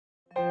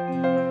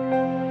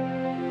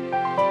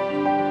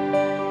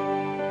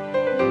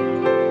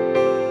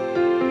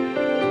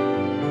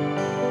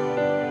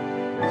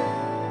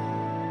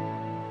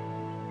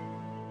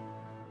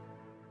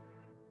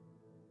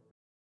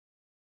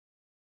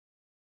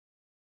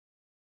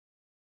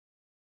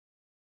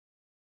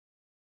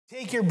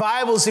Take your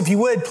Bibles, if you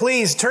would,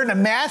 please turn to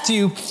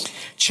Matthew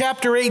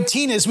chapter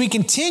 18 as we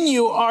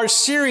continue our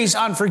series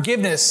on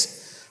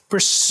forgiveness,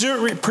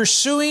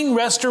 pursuing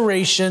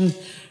restoration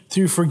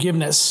through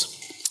forgiveness.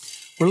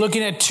 We're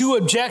looking at two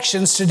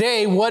objections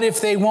today. What if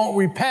they won't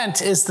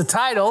repent is the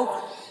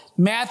title,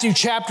 Matthew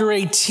chapter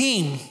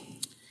 18.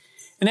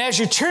 And as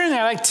you're turning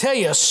there, I'd like to tell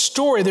you a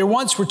story. There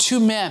once were two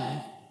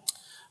men.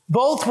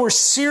 Both were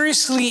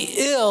seriously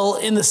ill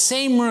in the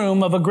same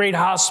room of a great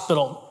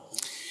hospital.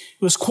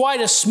 It was quite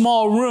a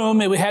small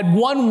room. It had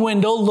one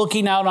window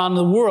looking out on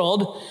the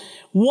world.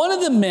 One of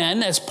the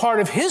men, as part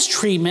of his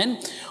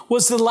treatment,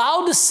 was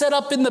allowed to sit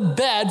up in the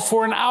bed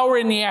for an hour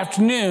in the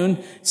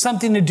afternoon,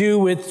 something to do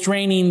with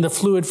draining the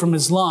fluid from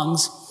his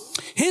lungs.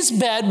 His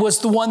bed was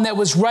the one that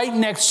was right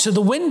next to the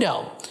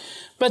window.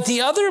 But the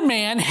other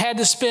man had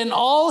to spend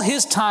all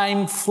his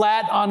time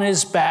flat on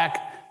his back,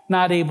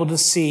 not able to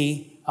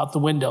see out the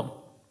window.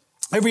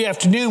 Every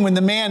afternoon when the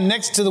man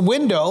next to the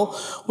window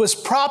was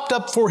propped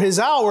up for his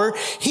hour,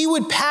 he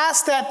would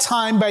pass that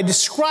time by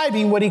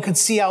describing what he could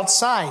see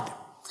outside.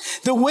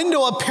 The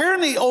window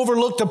apparently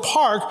overlooked a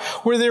park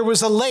where there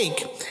was a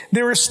lake.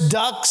 There were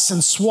ducks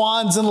and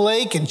swans in the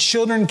lake, and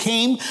children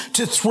came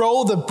to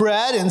throw the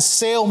bread and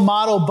sail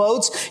model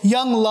boats.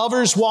 Young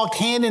lovers walked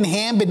hand in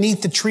hand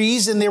beneath the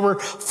trees, and there were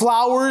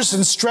flowers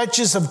and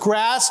stretches of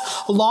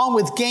grass, along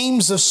with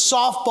games of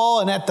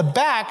softball. And at the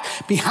back,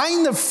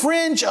 behind the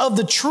fringe of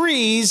the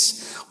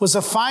trees, was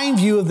a fine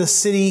view of the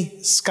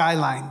city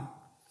skyline.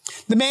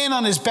 The man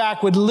on his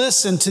back would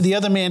listen to the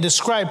other man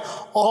describe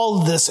all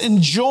of this,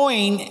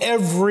 enjoying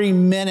every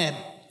minute.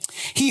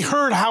 He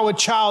heard how a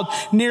child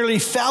nearly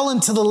fell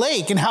into the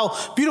lake and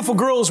how beautiful the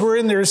girls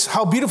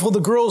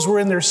were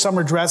in their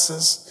summer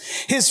dresses.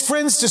 His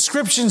friend's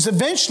descriptions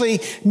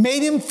eventually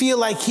made him feel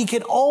like he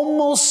could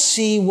almost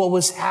see what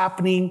was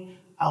happening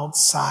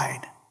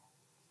outside.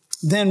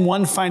 Then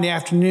one fine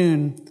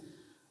afternoon,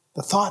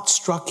 the thought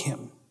struck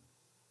him.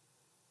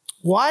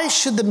 Why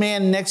should the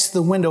man next to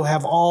the window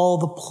have all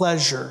the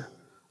pleasure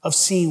of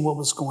seeing what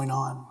was going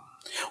on?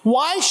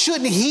 Why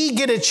shouldn't he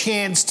get a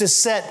chance to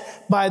sit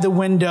by the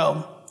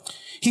window?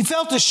 He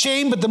felt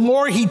ashamed, but the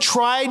more he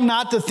tried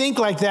not to think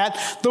like that,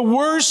 the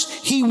worse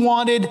he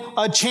wanted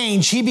a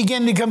change. He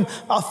began to become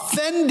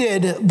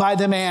offended by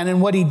the man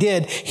and what he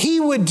did. He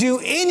would do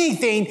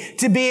anything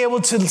to be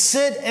able to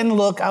sit and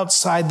look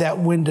outside that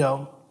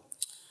window.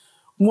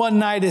 One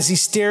night as he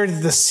stared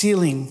at the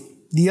ceiling,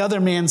 the other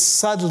man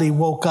suddenly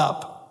woke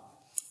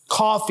up,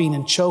 coughing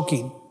and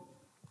choking,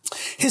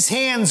 his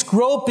hands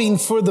groping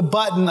for the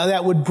button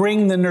that would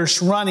bring the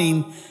nurse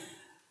running.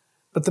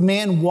 But the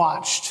man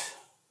watched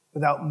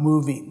without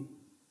moving.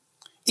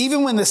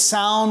 Even when the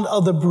sound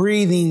of the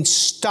breathing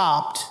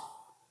stopped,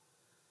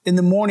 in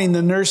the morning,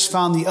 the nurse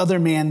found the other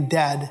man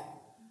dead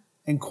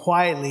and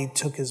quietly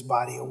took his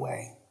body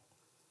away.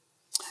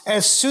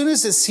 As soon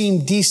as it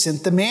seemed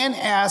decent, the man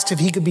asked if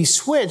he could be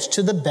switched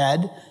to the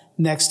bed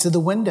next to the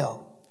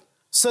window.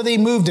 So they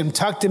moved him,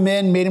 tucked him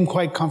in, made him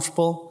quite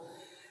comfortable.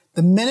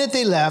 The minute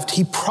they left,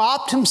 he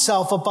propped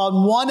himself up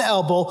on one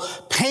elbow,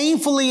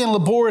 painfully and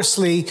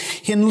laboriously,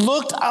 and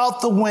looked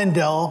out the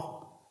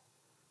window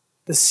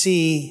to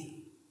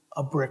see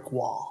a brick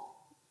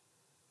wall.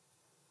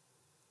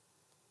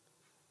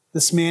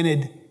 This man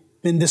had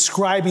been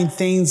describing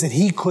things that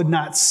he could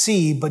not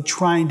see, but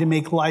trying to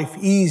make life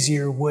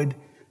easier would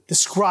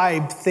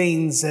describe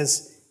things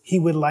as he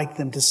would like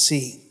them to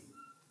see.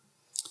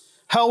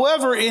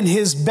 However, in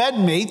his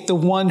bedmate, the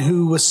one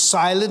who was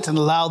silent and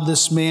allowed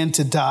this man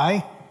to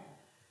die,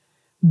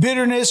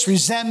 bitterness,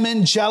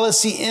 resentment,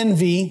 jealousy,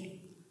 envy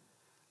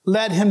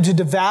led him to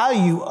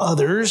devalue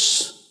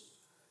others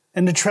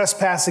and to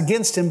trespass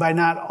against him by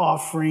not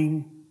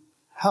offering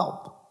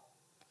help.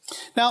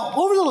 Now,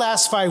 over the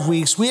last 5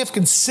 weeks, we have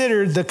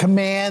considered the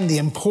command, the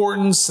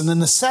importance, and the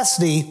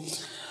necessity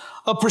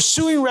of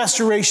pursuing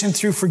restoration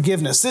through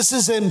forgiveness. This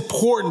is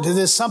important. It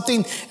is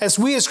something as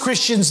we as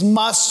Christians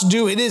must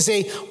do. It is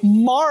a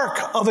mark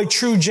of a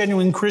true,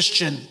 genuine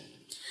Christian.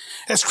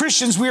 As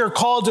Christians, we are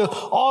called to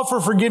offer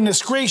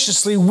forgiveness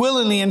graciously,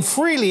 willingly, and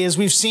freely, as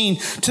we've seen,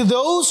 to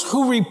those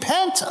who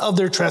repent of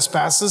their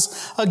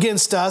trespasses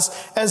against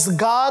us, as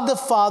God the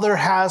Father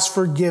has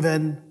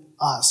forgiven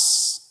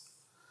us.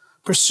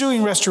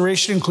 Pursuing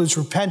restoration includes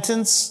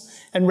repentance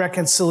and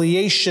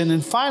reconciliation,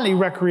 and finally,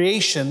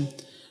 recreation,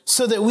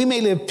 so that we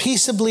may live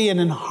peaceably and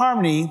in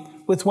harmony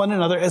with one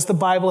another as the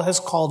Bible has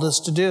called us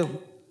to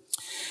do.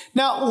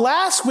 Now,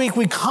 last week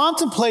we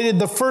contemplated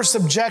the first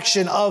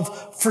objection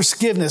of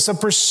forgiveness,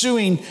 of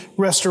pursuing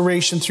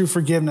restoration through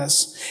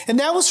forgiveness. And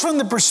that was from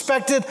the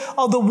perspective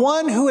of the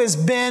one who has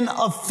been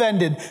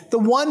offended, the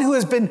one who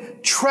has been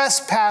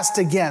trespassed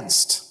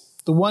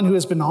against, the one who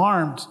has been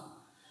harmed.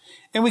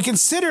 And we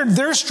considered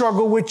their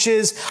struggle, which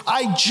is,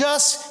 I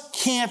just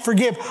can't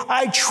forgive.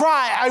 I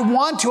try, I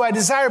want to, I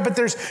desire, but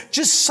there's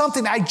just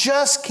something, I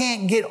just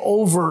can't get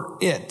over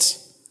it.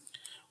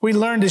 We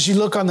learned as you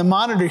look on the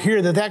monitor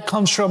here that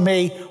comes from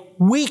a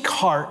weak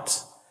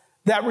heart,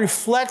 that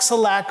reflects a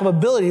lack of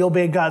ability to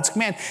obey God's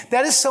command.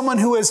 That is someone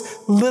who has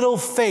little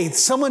faith,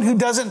 someone who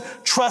doesn't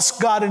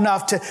trust God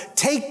enough to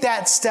take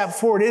that step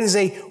forward. It is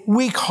a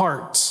weak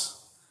heart.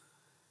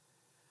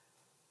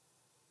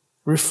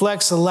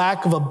 Reflects a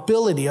lack of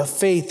ability, of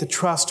faith, to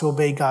trust, to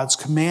obey God's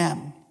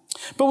command.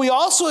 But we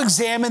also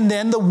examine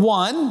then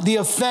the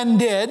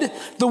offended,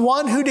 the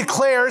one who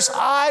declares,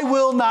 I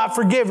will not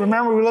forgive.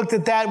 Remember, we looked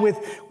at that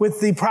with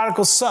the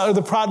prodigal son, or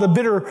the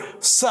bitter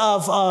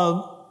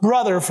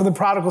brother for the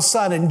prodigal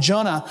son in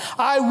Jonah.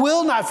 I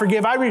will not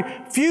forgive. I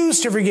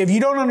refuse to forgive. You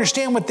don't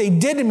understand what they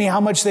did to me,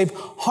 how much they've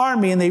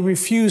harmed me, and they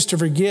refuse to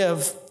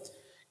forgive.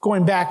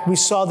 Going back, we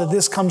saw that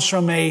this comes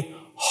from a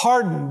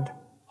hardened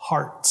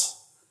heart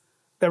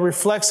that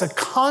reflects a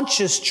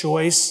conscious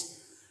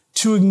choice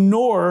to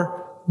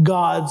ignore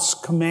God's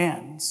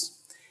commands.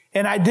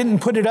 And I didn't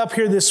put it up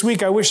here this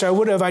week. I wish I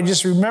would have. I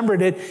just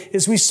remembered it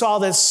as we saw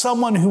that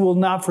someone who will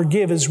not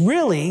forgive is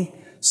really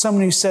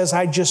someone who says,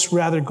 I'd just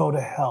rather go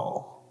to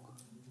hell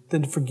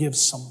than to forgive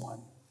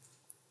someone.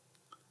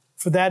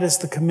 For that is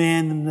the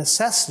command and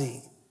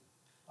necessity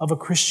of a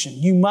Christian.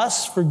 You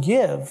must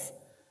forgive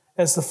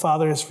as the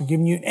Father has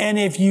forgiven you. And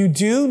if you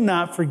do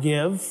not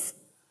forgive,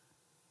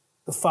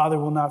 the Father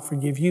will not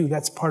forgive you.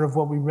 That's part of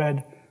what we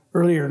read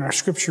earlier in our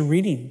scripture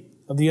reading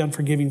of the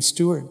unforgiving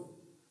steward.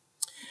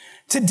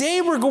 Today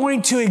we're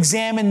going to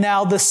examine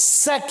now the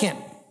second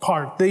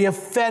part, the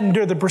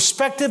offender, the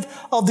perspective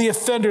of the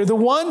offender, the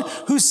one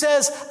who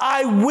says,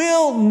 I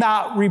will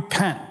not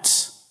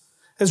repent.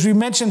 As we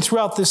mentioned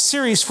throughout this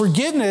series,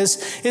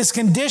 forgiveness is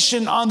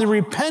conditioned on the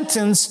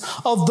repentance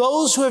of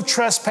those who have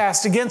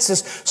trespassed against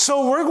us.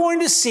 So we're going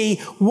to see,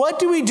 what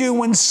do we do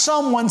when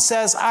someone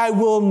says, I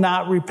will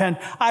not repent?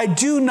 I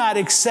do not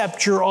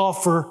accept your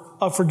offer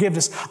of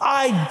forgiveness.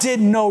 I did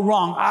no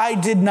wrong. I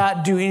did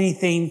not do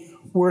anything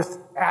worth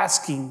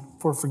asking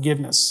for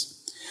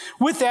forgiveness.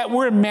 With that,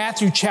 we're in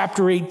Matthew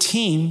chapter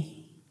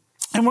 18,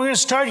 and we're going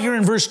to start here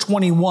in verse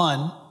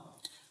 21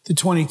 to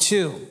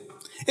 22.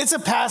 It's a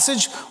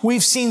passage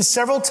we've seen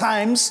several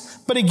times,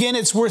 but again,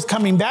 it's worth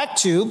coming back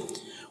to.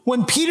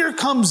 When Peter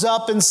comes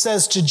up and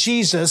says to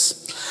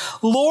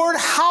Jesus, Lord,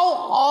 how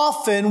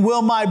often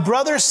will my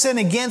brother sin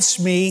against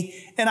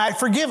me and I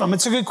forgive him?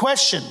 It's a good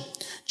question.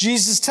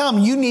 Jesus tells him,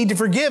 you need to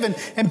forgive.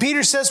 And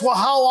Peter says, well,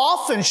 how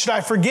often should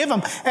I forgive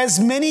him? As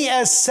many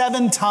as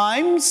 7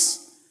 times?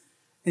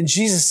 And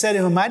Jesus said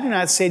to him, I do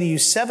not say to you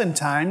 7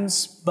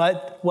 times,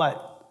 but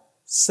what?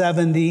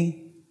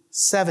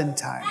 77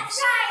 times.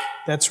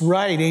 That's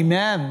right.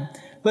 Amen.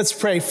 Let's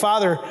pray.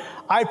 Father,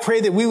 I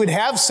pray that we would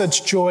have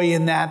such joy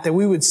in that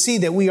we would see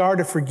that we are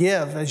to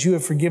forgive as you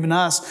have forgiven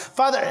us.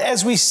 Father,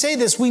 as we say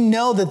this, we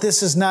know that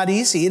this is not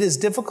easy. It is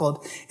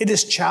difficult. It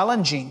is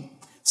challenging.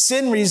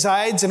 Sin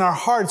resides in our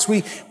hearts.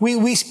 We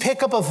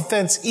pick up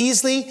offense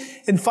easily.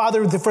 And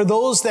Father, for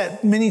those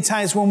that many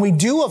times when we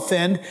do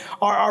offend,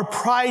 our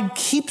pride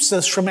keeps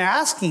us from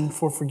asking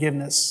for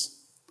forgiveness.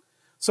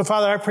 So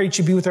Father, I pray that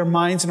you be with our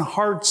minds and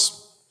hearts,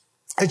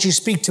 that you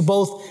speak to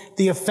both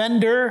the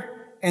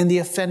offender and the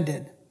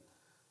offended.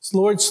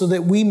 Lord, so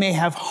that we may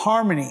have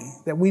harmony,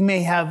 that we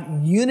may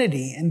have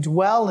unity and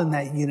dwell in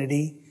that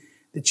unity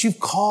that you've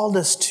called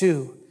us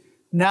to,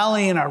 not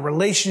only in our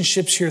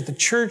relationships here at the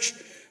church,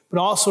 but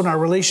also in our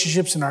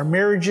relationships in our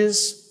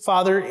marriages,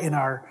 Father, in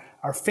our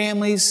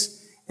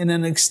families, and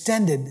then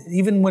extended,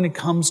 even when it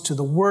comes to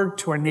the work,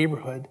 to our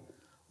neighborhood.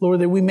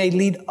 Lord, that we may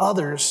lead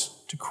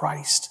others to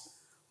Christ.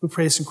 We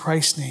pray this in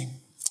Christ's name.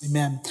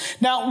 Amen.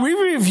 Now, we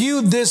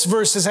reviewed this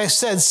verse, as I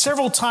said,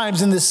 several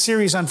times in this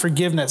series on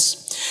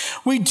forgiveness.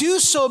 We do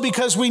so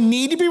because we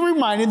need to be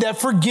reminded that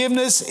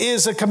forgiveness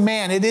is a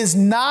command. It is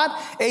not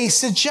a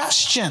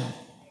suggestion.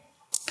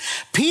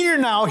 Peter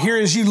now here,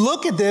 as you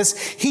look at this,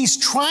 he's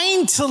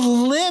trying to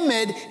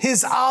limit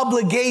his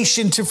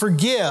obligation to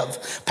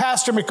forgive.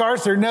 Pastor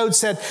MacArthur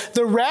notes that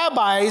the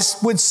rabbis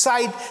would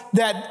cite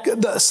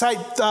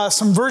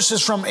some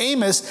verses from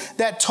Amos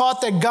that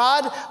taught that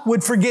God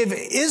would forgive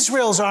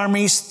Israel's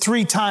armies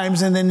 3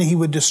 times and then he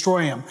would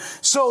destroy them.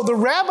 So the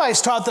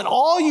rabbis taught that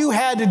all you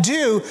had to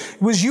do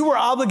was you were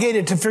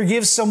obligated to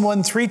forgive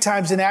someone 3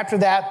 times, and after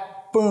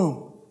that,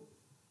 boom,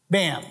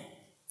 bam,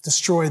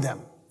 destroy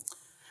them.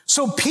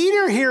 So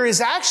Peter here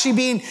is actually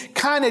being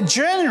kind of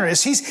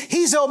generous.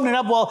 He's opening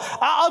up, well,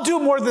 I'll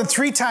do it more than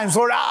 3 times,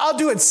 Lord. I'll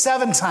do it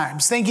 7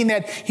 times, thinking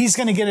that he's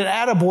going to get an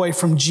attaboy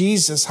from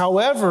Jesus.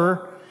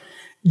 However,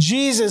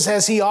 Jesus,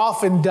 as he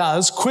often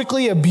does,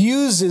 quickly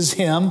abuses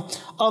him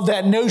of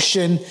that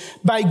notion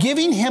by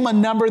giving him a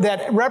number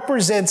that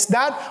represents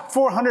not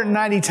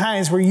 490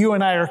 times where you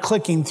and I are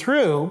clicking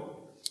through,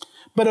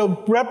 but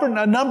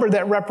a number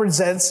that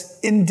represents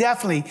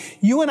indefinitely.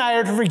 You and I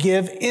are to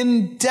forgive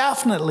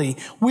indefinitely.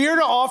 We are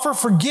to offer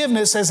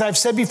forgiveness, as I've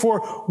said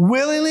before,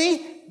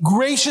 willingly,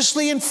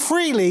 graciously, and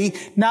freely.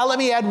 Now let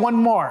me add one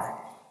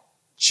more.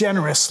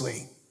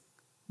 Generously.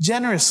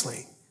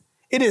 Generously.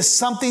 It is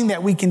something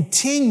that we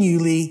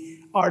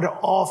continually are to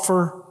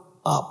offer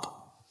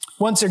up.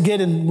 Once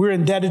again, we're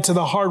indebted to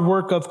the hard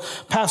work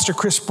of Pastor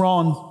Chris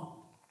Braun,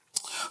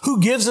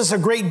 who gives us a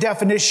great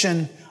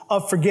definition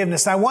of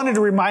forgiveness. And I wanted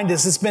to remind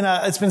us, it's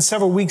been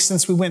several weeks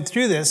since we went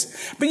through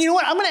this. But you know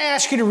what? I'm going to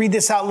ask you to read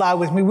this out loud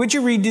with me. Would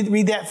you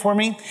read that for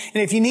me?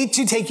 And if you need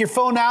to, take your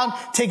phone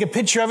out, take a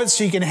picture of it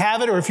so you can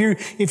have it. Or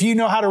if you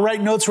know how to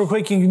write notes real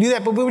quick, you can do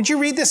that. But would you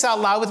read this out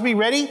loud with me?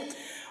 Ready?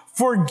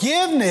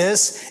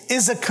 Forgiveness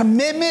is a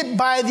commitment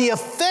by the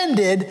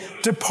offended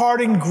to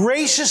pardon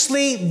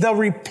graciously the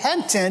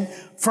repentant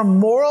from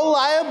moral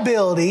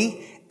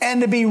liability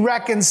and to be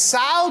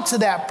reconciled to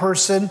that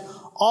person,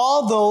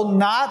 although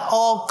not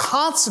all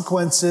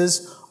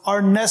consequences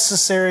are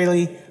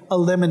necessarily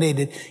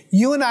eliminated.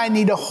 You and I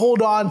need to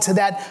hold on to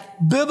that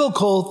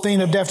biblical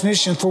thing of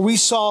definition, for we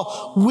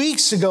saw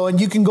weeks ago, and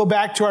you can go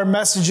back to our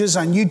messages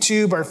on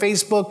YouTube, our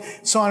Facebook,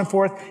 so on and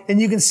forth, and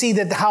you can see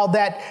that how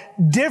that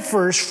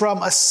differs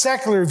from a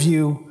secular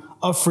view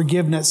of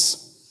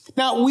forgiveness.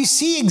 Now, we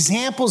see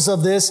examples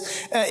of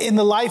this in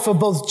the life of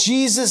both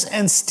Jesus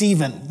and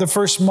Stephen, the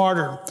first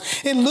martyr.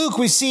 In Luke,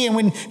 we see, and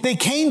when they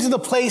came to the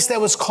place that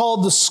was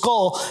called the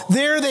skull,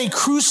 there they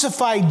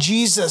crucified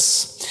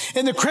Jesus,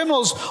 and the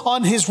criminals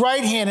on his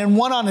right hand and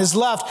one on his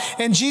left.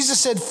 And Jesus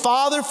said,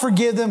 Father,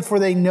 forgive them, for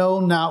they know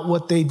not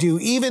what they do.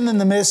 Even in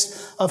the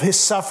midst of his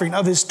suffering,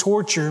 of his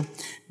torture,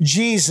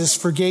 Jesus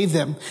forgave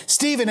them.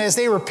 Stephen, as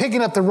they were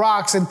picking up the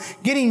rocks and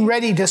getting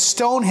ready to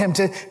stone him,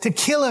 to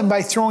kill him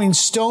by throwing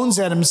stones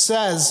at him,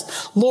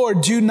 says,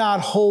 Lord, do not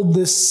hold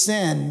this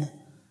sin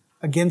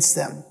against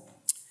them.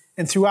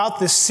 And throughout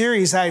this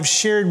series, I've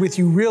shared with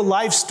you real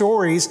life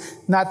stories,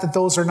 not that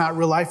those are not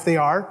real life, they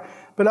are,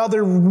 but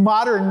other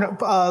modern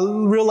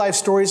real life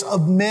stories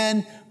of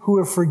men who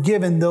have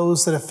forgiven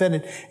those that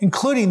offended,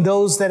 including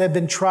those that have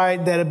been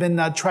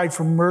tried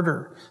for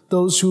murder,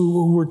 those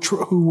who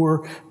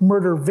were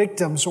murder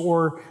victims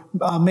or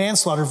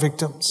manslaughter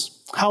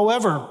victims.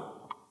 However,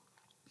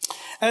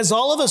 as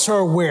all of us are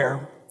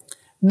aware,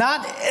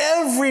 not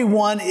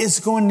everyone is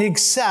going to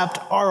accept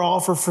our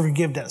offer for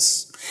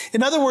forgiveness.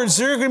 In other words,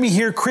 there are going to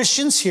be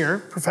Christians here,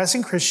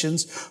 professing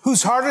Christians,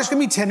 whose heart is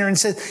going to be tender and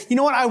says, you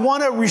know what, I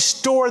want to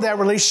restore that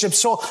relationship,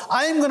 so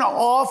I'm going to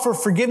offer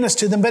forgiveness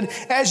to them. But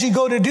as you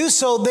go to do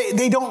so,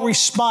 they don't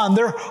respond.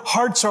 Their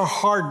hearts are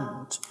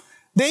hardened.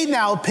 They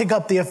now pick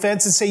up the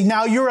offense and say,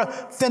 now you're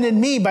offending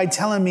me by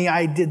telling me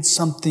I did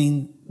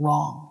something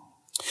wrong.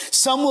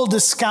 Some will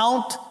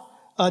discount,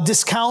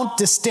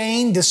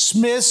 disdain,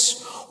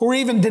 dismiss, or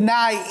even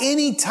deny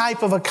any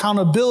type of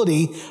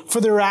accountability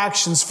for their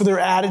actions, for their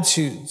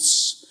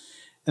attitudes,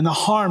 and the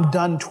harm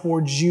done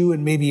towards you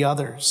and maybe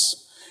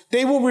others.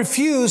 They will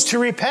refuse to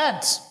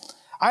repent.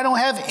 I don't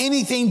have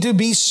anything to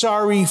be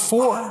sorry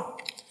for.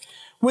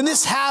 When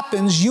this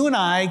happens, you and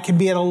I can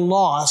be at a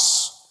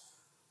loss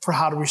for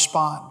how to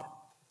respond.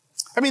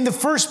 I mean, the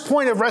first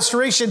point of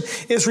restoration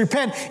is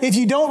repent. If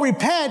you don't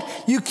repent,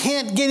 you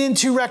can't get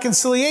into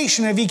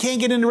reconciliation. If you can't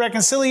get into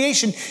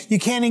reconciliation, you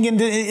can't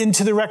get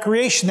into the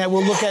recreation that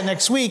we'll look at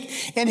next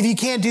week. And if you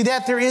can't do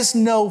that, there is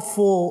no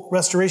full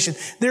restoration.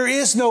 There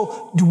is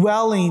no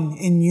dwelling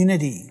in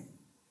unity.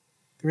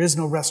 There is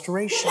no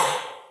restoration.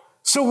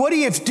 So what do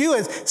you have to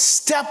do?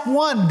 Step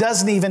one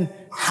doesn't even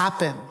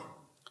happen.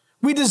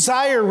 We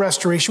desire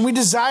restoration. We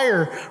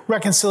desire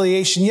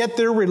reconciliation, yet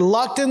their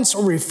reluctance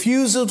or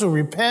refusal to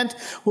repent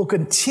will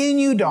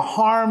continue to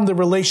harm the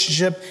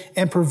relationship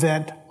and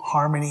prevent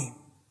harmony.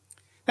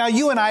 Now,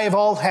 you and I have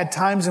all had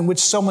times in which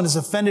someone has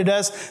offended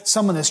us,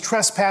 someone has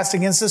trespassed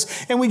against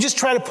us, and we just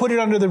try to put it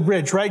under the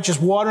bridge, right?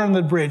 Just water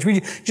under the bridge.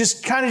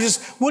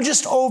 We'll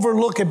just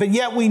overlook it, but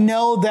yet we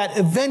know that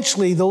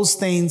eventually those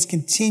things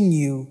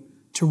continue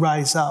to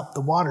rise up.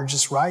 The water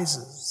just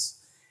rises.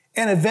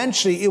 And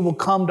eventually it will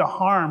come to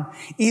harm,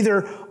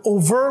 either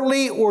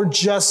overtly or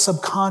just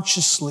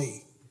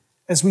subconsciously.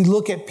 As we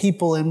look at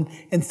people and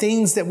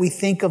things that we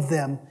think of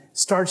them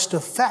starts to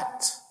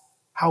affect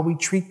how we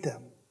treat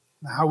them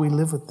and how we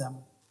live with them.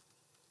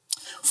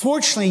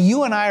 Fortunately,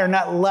 you and I are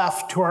not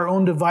left to our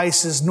own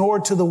devices, nor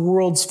to the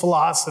world's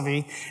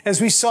philosophy. As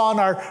we saw in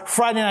our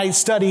Friday night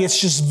study, it's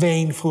just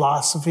vain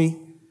philosophy.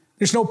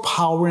 There's no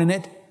power in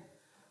it.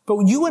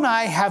 But you and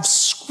I have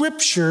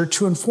Scripture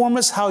to inform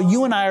us how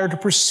you and I are to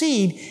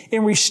proceed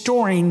in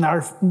restoring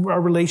our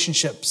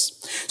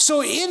relationships.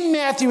 So in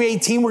Matthew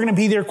 18, we're going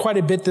to be there quite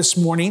a bit this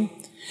morning.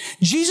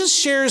 Jesus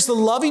shares the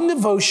loving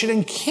devotion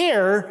and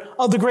care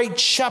of the great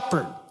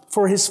shepherd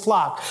for his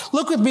flock.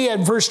 Look with me at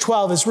verse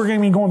 12 as we're going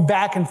to be going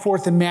back and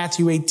forth in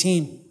Matthew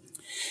 18.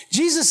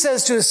 Jesus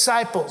says to his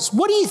disciples,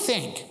 what do you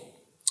think?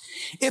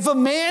 If a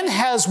man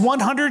has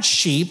 100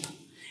 sheep,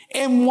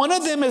 and one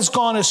of them has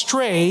gone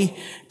astray,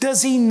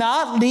 does he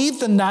not leave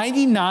the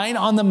 99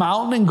 on the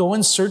mountain and go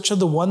in search of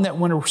the one that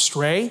went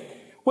astray?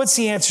 What's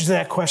the answer to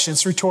that question?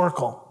 It's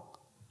rhetorical.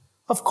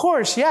 Of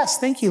course, yes.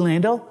 Thank you,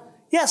 Lando.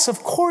 Yes,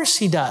 of course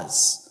he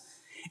does.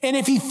 And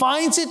if he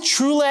finds it,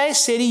 truly I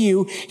say to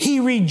you, he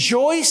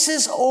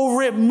rejoices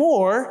over it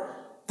more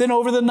than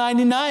over the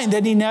 99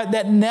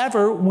 that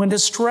never went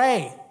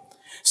astray.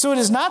 So it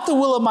is not the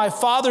will of my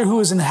Father who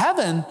is in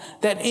heaven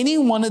that any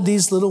one of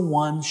these little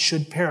ones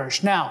should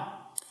perish. Now,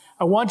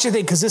 I want you to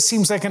think, because this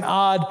seems like an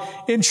odd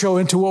intro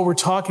into what we're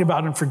talking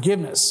about in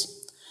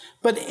forgiveness.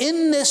 But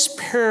in this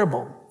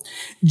parable,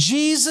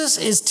 Jesus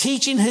is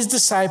teaching his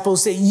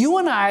disciples that you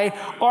and I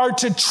are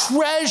to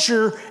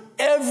treasure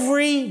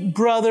every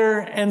brother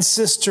and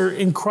sister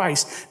in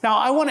Christ. Now,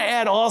 I want to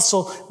add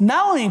also,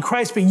 not only in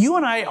Christ, but you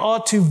and I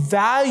ought to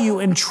value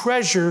and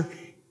treasure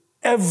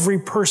every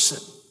person.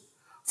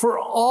 For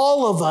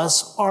all of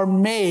us are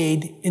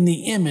made in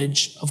the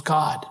image of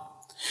God.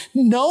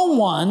 No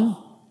one,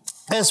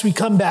 as we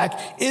come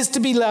back, is to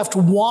be left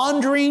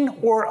wandering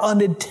or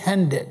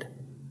unattended.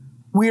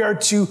 We are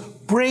to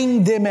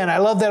bring them in. I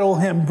love that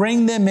old hymn,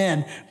 bring them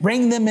in.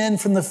 Bring them in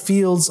from the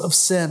fields of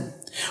sin.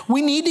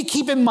 We need to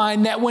keep in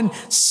mind that when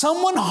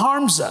someone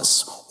harms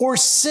us or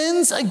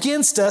sins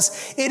against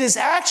us, it is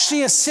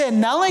actually a sin,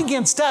 not only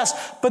against us,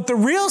 but the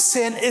real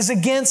sin is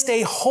against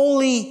a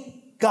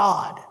holy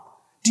God.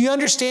 Do you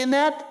understand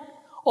that?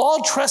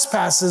 All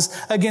trespasses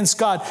against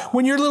God.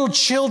 When your little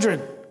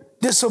children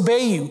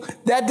disobey you,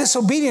 that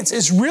disobedience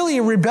is really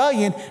a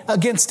rebellion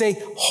against a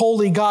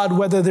holy God,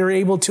 whether they're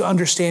able to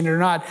understand it or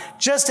not.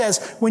 Just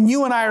as when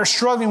you and I are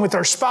struggling with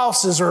our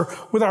spouses or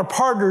with our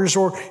partners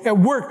or at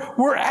work,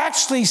 we're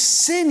actually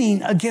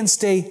sinning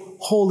against a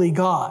holy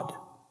God.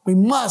 We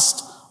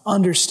must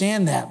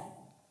understand that.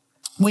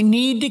 We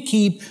need to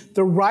keep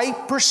the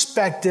right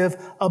perspective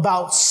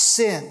about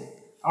sin,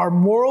 our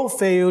moral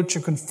failure to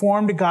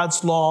conform to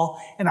God's law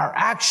in our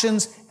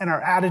actions and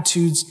our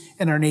attitudes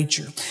and our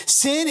nature.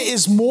 Sin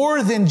is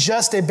more than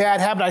just a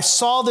bad habit. I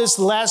saw this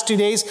the last 2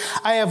 days.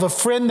 I have a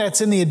friend that's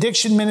in the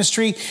addiction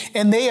ministry,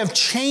 and they have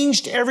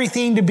changed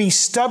everything to be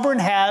stubborn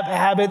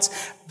habits,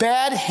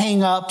 bad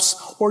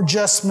hang-ups, or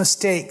just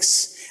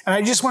mistakes. And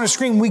I just want to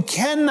scream, we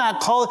cannot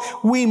call it,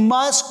 we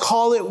must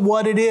call it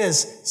what it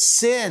is.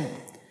 Sin,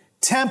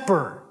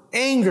 temper,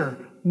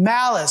 anger,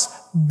 malice,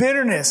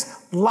 bitterness,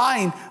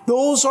 lying.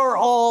 Those are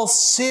all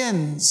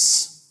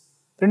sins.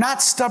 They're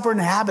not stubborn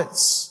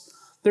habits.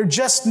 They're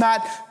just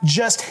not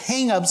just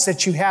hang-ups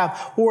that you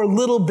have or a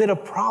little bit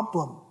of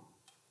problem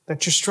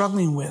that you're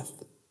struggling with.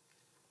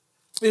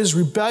 It is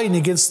rebellion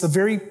against the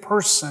very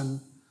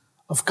person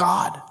of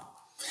God.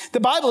 The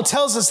Bible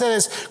tells us that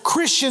as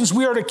Christians,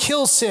 we are to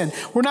kill sin.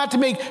 We're not to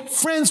make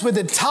friends with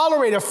it,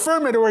 tolerate,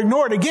 affirm it, or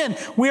ignore it. Again,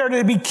 we are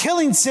to be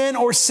killing sin,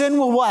 or sin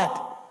will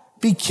what?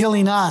 Be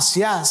killing us,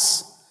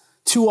 yes.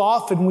 Too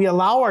often we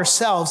allow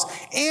ourselves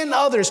and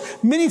others,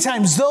 many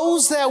times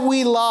those that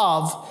we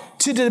love,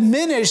 to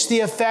diminish the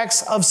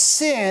effects of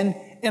sin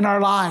in our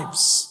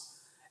lives.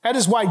 That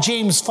is why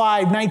James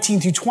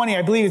 5:19-20,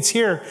 I believe it's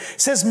here,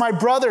 says, "My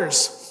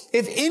brothers,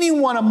 if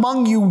anyone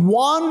among you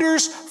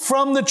wanders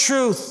from the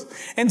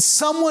truth and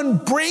someone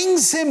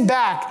brings him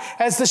back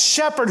as the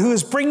shepherd who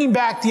is bringing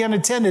back the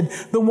unattended,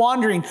 the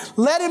wandering,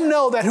 let him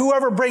know that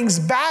whoever brings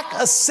back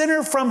a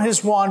sinner from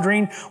his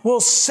wandering will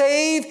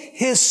save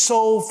his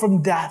soul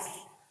from death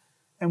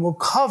and will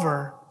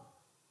cover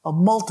a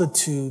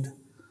multitude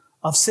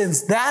of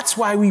sins." That's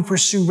why we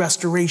pursue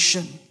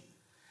restoration.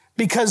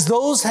 Because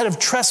those that have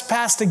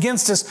trespassed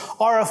against us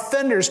are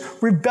offenders,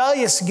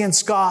 rebellious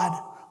against God,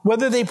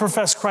 whether they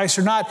profess Christ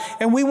or not.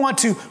 And we want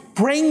to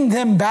bring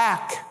them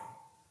back,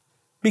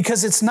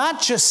 because it's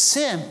not just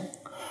sin.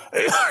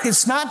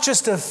 It's not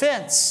just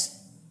offense.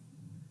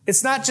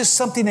 It's not just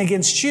something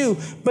against you,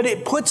 but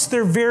it puts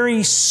their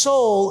very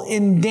soul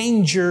in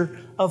danger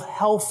of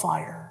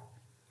hellfire.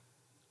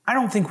 I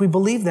don't think we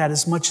believe that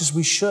as much as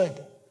we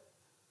should.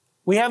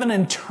 We haven't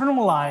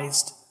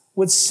internalized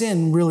what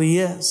sin really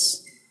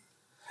is.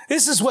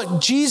 This is what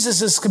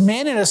Jesus is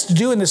commanding us to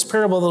do in this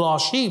parable of the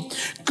lost sheep.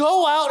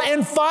 Go out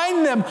and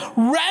find them,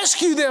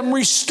 rescue them,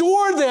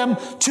 restore them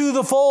to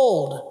the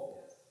fold.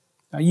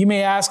 Now, you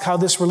may ask how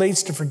this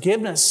relates to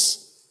forgiveness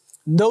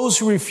and those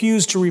who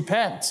refuse to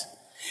repent.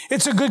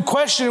 It's a good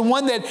question, and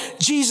one that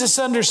Jesus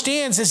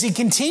understands as he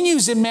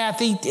continues in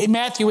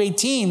Matthew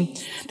 18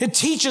 to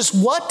teach us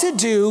what to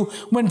do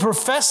when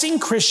professing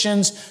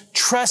Christians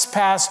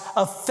trespass,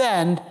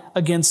 offend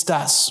against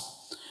us.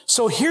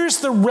 So here's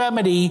the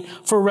remedy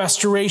for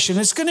restoration.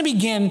 It's going to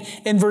begin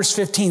in verse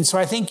 15. So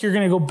I think you're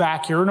going to go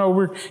back here. No,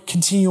 we'll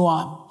continue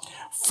on.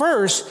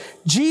 First,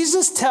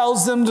 Jesus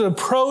tells them to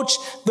approach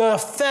that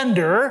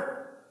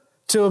offender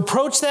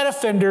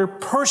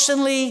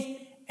personally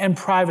and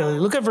privately.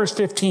 Look at verse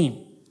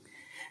 15.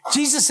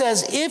 Jesus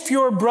says, "If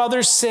your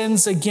brother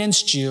sins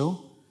against you,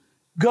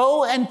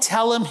 go and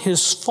tell him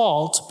his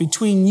fault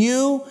between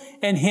you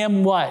and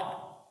him," what?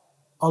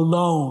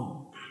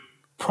 Alone.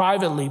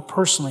 Privately,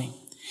 personally.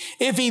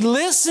 "If he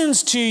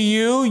listens to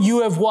you,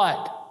 you have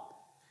what?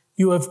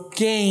 You have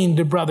gained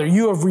a brother.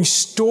 You have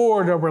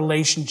restored a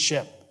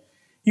relationship.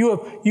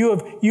 You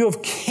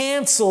have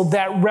canceled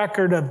that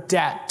record of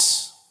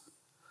debt."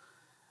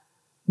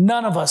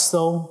 None of us,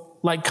 though,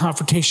 like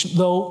confrontation,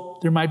 though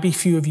there might be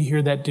few of you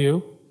here that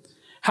do.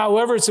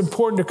 However, it's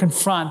important to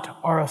confront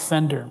our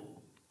offender.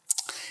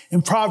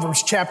 In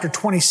Proverbs chapter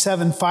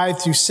 27,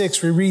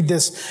 5-6, we read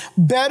this: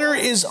 "Better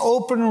is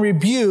open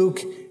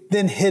rebuke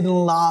than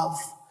hidden love.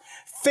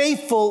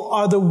 Faithful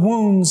are the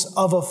wounds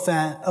of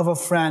a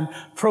friend.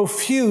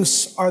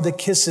 Profuse are the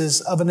kisses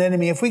of an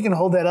enemy." If we can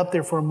hold that up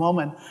there for a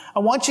moment, I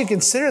want you to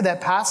consider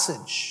that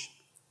passage.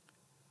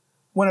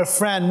 when a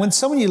friend, when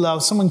someone you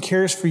love, someone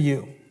cares for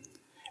you,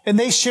 and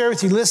they share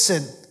with you,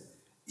 listen,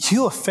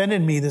 you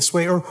offended me this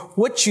way, or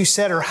what you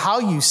said, or how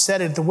you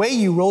said it, the way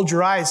you rolled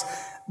your eyes,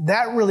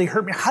 that really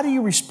hurt me. How do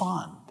you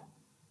respond?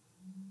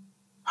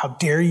 How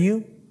dare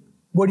you?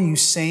 What are you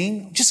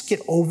saying? Just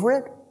get over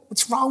it.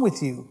 What's wrong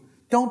with you?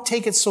 Don't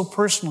take it so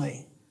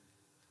personally.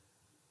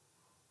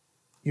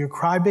 You're a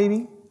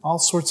crybaby, all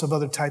sorts of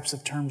other types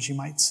of terms you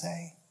might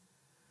say.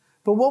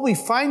 But what we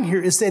find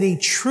here is that a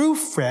true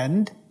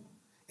friend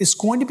is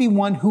going to be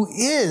one who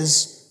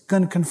is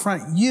going to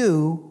confront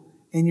you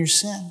in your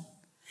sin.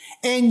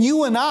 And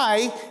you and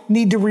I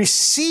need to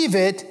receive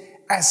it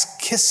as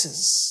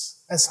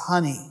kisses, as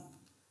honey,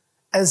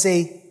 as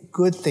a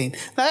good thing.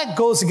 Now that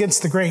goes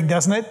against the grain,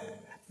 doesn't it?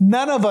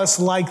 None of us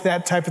like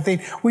that type of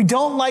thing. We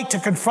don't like to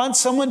confront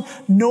someone,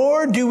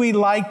 nor do we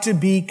like to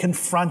be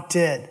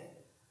confronted.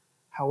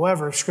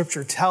 However,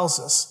 Scripture tells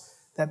us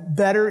that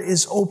better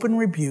is open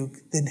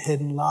rebuke than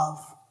hidden love.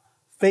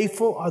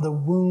 Faithful are the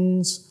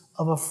wounds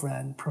of a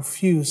friend.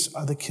 Profuse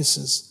are the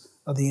kisses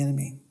of the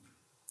enemy.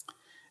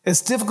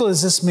 As difficult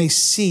as this may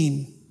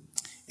seem,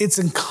 it's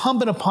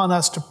incumbent upon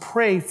us to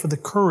pray for the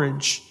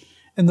courage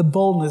and the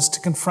boldness to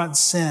confront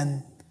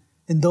sin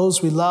in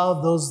those we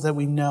love, those that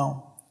we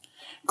know.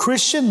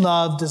 Christian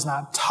love does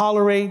not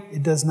tolerate,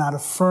 it does not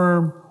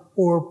affirm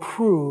or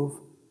approve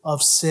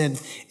of sin.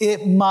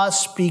 It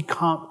must be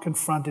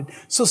confronted.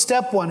 So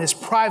step one is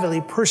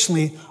privately,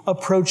 personally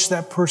approach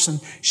that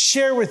person.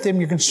 Share with them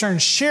your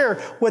concerns. Share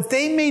what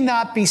they may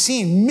not be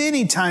seeing.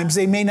 Many times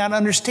they may not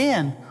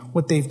understand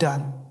what they've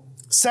done.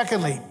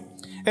 Secondly,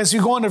 as we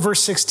go on to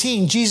verse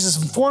 16,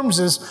 Jesus informs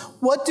us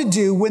what to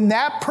do when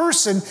that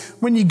person,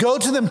 when you go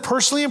to them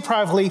personally and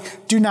privately,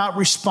 do not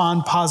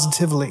respond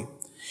positively.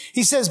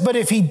 He says, but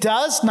if he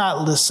does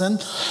not listen,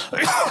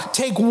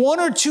 take one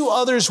or two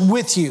others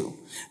with you,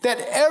 that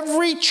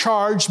every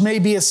charge may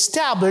be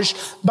established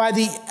by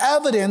the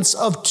evidence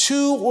of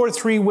 2 or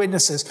 3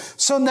 witnesses.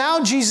 So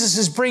now Jesus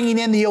is bringing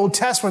in the Old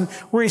Testament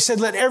where he said,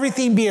 let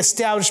everything be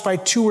established by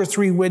 2 or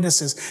 3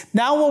 witnesses.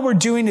 Now what we're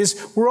doing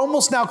is we're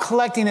almost now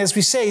collecting, as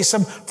we say,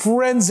 some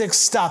forensic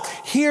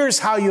stuff. Here's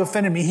how you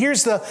offended me.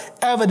 Here's the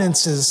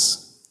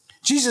evidences.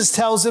 Jesus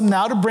tells them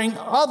now to bring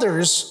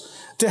others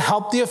to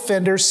help the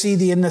offender see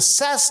the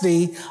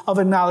necessity of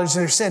acknowledging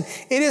their sin.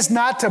 It is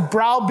not to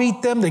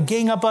browbeat them, to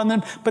gang up on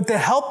them, but to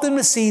help them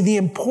to see the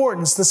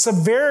importance, the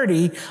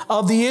severity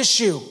of the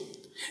issue.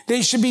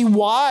 They should be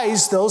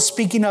wise, though,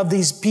 speaking of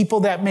these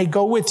people that may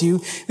go with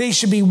you, they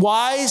should be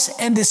wise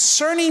and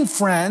discerning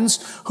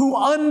friends who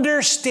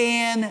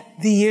understand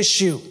the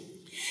issue.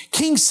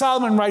 King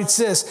Solomon writes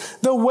this,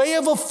 the way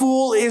of a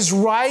fool is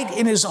right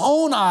in his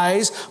own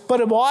eyes,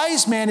 but a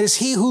wise man is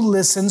he who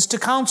listens to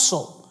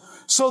counsel.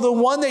 So the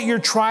one that you're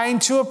trying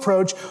to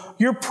approach,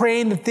 you're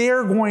praying that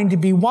they're going to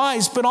be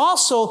wise. But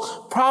also,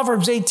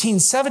 Proverbs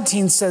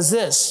 18:17 says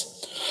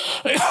this,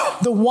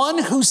 the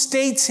one who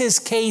states his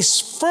case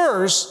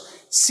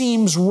first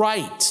seems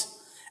right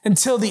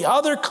until the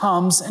other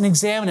comes and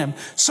examine him.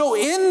 So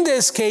in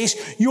this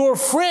case, your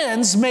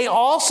friends may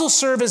also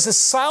serve as a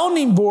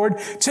sounding board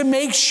to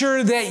make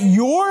sure that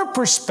your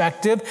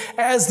perspective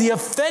as the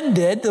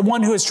offended, the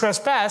one who has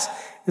trespassed,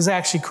 is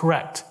actually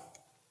correct.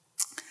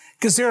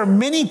 Because there are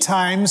many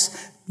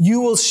times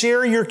you will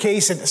share your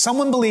case and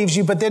someone believes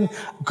you, but then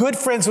good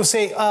friends will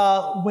say,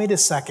 wait a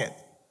second.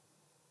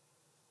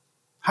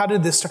 How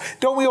did this start?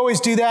 Don't we always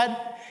do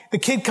that? The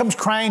kid comes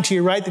crying to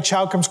you, right? The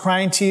child comes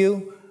crying to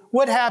you.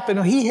 What happened?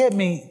 Oh, he hit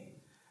me.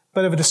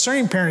 But if a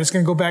discerning parent is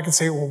going to go back and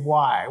say, well,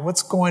 why?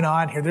 What's going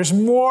on here? There's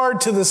more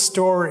to the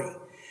story.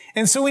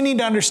 And so we need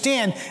to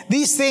understand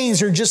these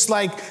things are just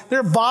like,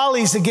 they're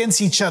volleys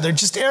against each other,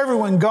 just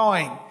everyone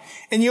going.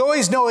 And you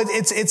always know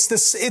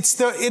it's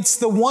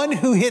the one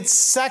who hits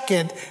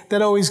second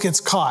that always gets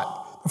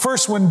caught. The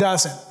first one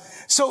doesn't.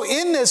 So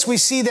in this, we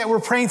see that we're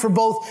praying for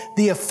both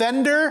the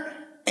offender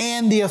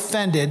and the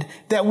offended,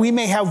 that we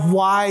may have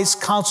wise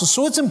counsel.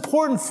 So it's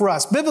important for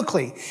us,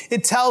 biblically,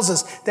 it tells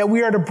us that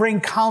we are to bring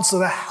counsel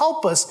to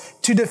help us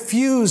to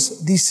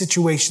diffuse these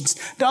situations,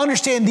 to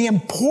understand the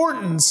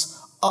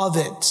importance of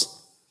it.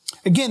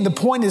 Again, the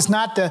point is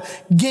not to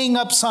gang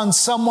up on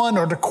someone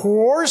or to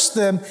coerce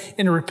them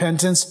into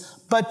repentance,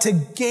 but to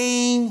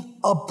gain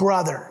a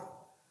brother.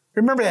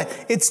 Remember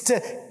that. It's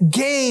to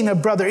gain a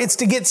brother. It's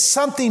to get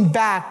something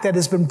back that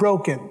has been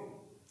broken.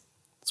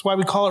 That's why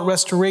we call it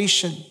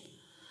restoration.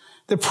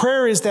 The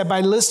prayer is that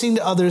by listening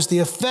to others, the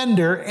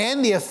offender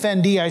and the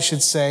offendee, I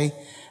should say,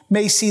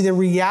 may see the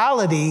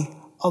reality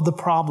of the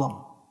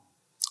problem.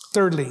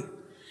 Thirdly,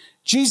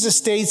 Jesus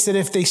states that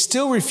if they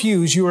still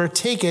refuse, you are to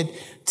take it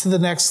to the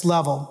next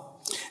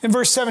level. In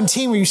verse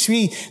 17, we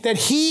see that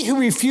he who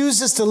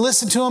refuses to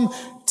listen to him,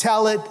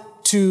 tell it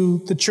to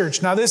the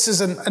church. Now, this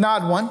is an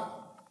odd one.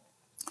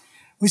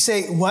 We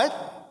say,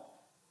 what?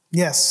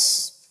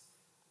 Yes.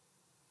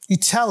 You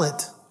tell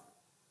it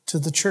to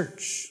the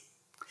church.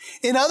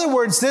 In other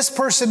words, this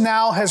person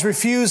now has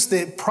refused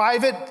the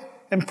private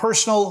and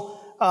personal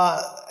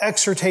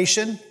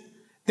exhortation.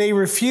 They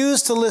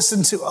refuse to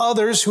listen to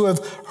others who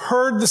have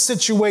heard the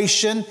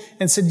situation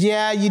and said,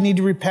 yeah, you need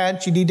to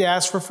repent. You need to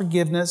ask for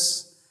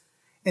forgiveness.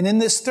 And in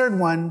this third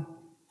one,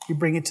 you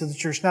bring it to the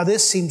church. Now,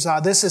 this seems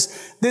odd. This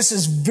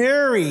is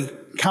very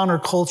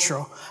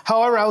countercultural.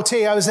 However, I'll tell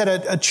you, I was at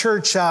a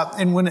church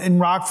in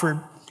Rockford,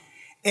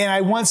 and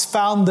I once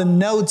found the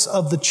notes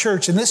of the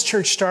church. And this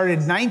church started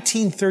in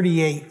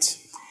 1938.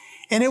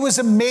 And it was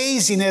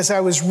amazing as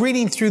I was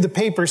reading through the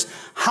papers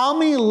how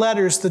many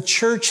letters the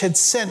church had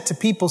sent to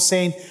people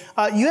saying,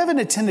 you haven't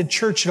attended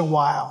church in a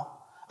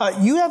while.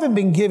 You haven't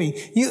been giving.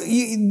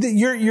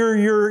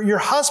 Your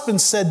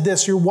husband said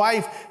this. Your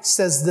wife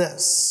says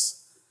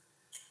this.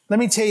 Let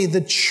me tell you,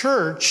 the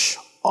church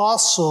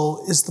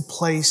also is the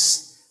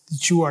place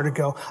that you are to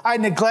go. I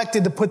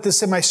neglected to put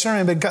this in my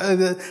sermon,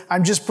 but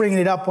I'm just bringing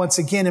it up once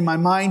again in my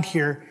mind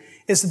here,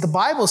 is that the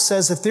Bible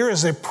says if there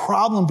is a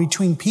problem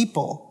between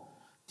people,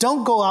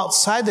 don't go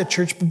outside the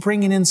church, but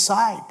bring it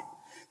inside.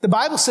 The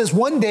Bible says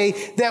one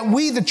day that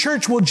we, the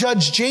church, will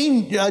judge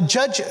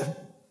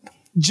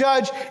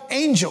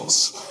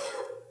angels.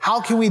 How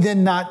can we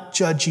then not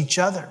judge each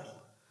other?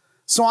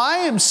 So I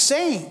am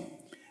saying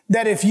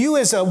that if you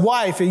as a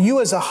wife, if you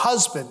as a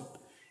husband,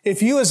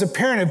 if you as a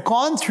parent have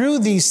gone through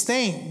these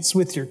things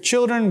with your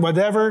children,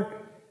 whatever,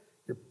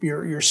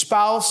 your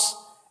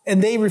spouse,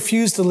 and they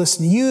refuse to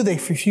listen to you, they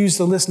refuse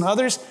to listen to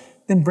others,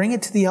 then bring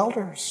it to the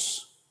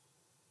elders.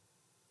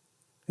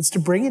 It's to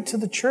bring it to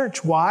the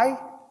church. Why?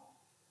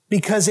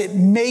 Because it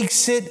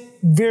makes it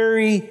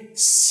very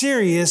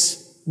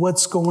serious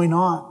what's going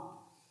on.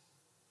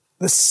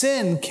 The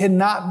sin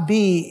cannot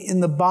be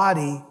in the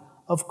body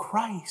of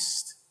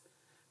Christ.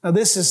 Now,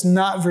 this is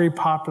not very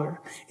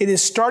popular. It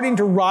is starting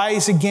to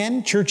rise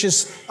again.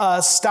 Churches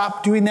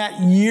stopped doing that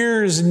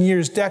years and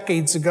years,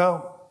 decades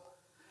ago.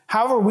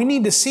 However, we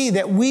need to see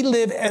that we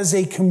live as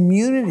a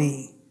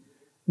community,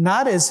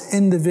 not as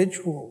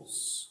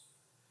individuals.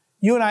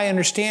 You and I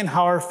understand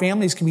how our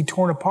families can be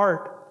torn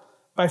apart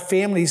by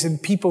families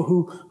and people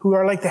who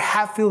are like the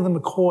Hatfield and the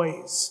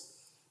McCoys.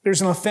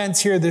 There's an offense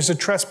here, there's a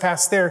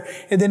trespass there,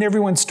 and then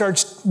everyone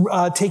starts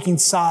taking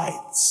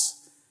sides.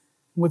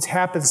 What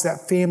happens is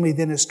that family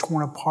then is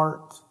torn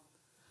apart.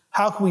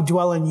 How can we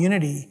dwell in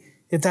unity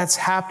if that's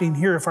happening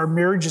here, if our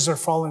marriages are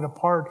falling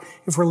apart,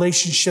 if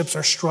relationships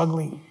are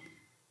struggling?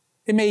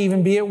 It may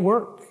even be at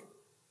work.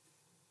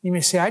 You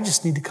may say, I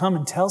just need to come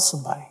and tell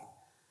somebody.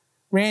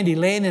 Randy,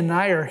 Landon, and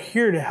I are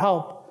here to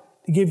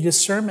help, to give you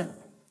discernment,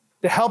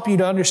 to help you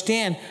to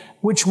understand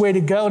which way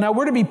to go. Now,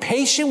 we're to be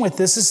patient with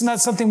this. This is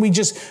not something we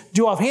just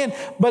do offhand,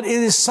 but it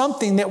is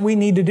something that we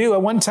need to do.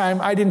 At one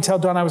time, I didn't tell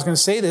Dawn I was going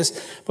to say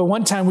this, but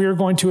one time we were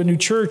going to a new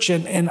church,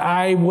 and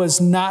I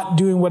was not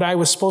doing what I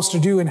was supposed to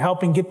do in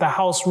helping get the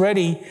house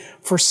ready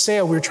for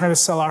sale. We were trying to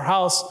sell our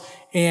house,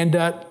 and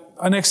the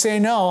next thing I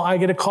know, I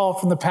get a call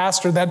from the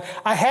pastor that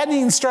I hadn't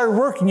even started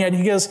working yet.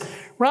 He goes,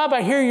 Rob,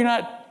 I hear you're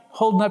not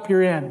holding up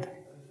your end.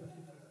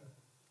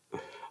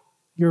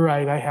 You're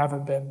right, I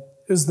haven't been.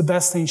 It was the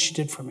best thing she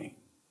did for me.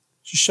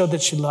 She showed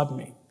that she loved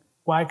me.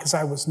 Why? Because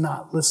I was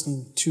not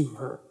listening to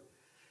her.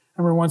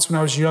 I remember once when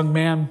I was a young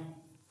man,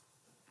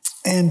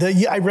 and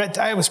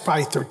I was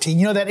probably 13.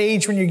 You know that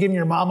age when you're giving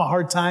your mom a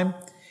hard time?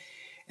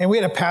 And we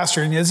had a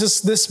pastor, and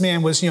this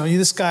man was,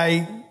 this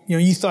guy,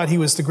 you thought he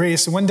was the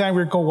greatest. And one time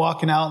we were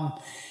walking out, and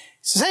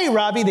he says, hey,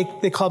 Robbie,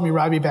 they called me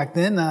Robbie back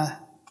then.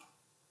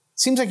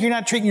 Seems like you're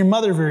not treating your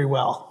mother very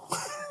well.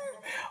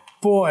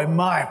 Boy,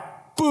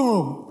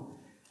 boom.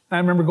 And I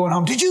remember going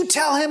home, did you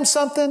tell him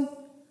something?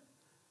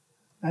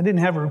 I didn't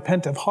have a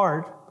repentant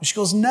heart. But she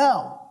goes,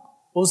 no.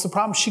 What was the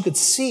problem? She could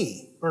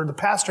see, or the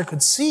pastor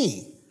could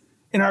see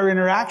in our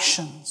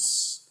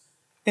interactions.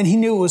 And he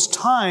knew it was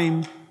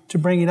time to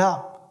bring it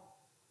up.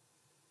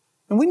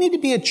 And we need to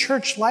be a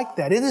church like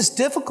that. It is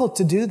difficult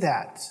to do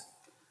that.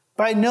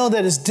 But I know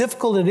that as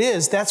difficult it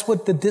is, that's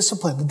what the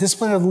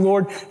discipline of the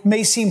Lord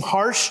may seem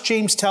harsh,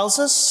 James tells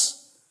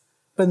us.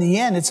 But in the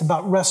end, it's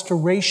about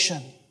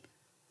restoration.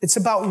 It's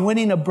about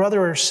winning a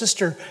brother or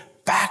sister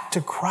back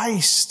to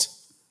Christ.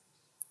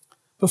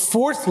 But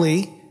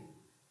fourthly,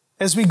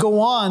 as we go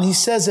on, he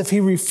says if he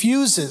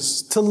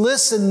refuses to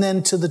listen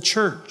then to the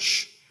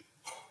church,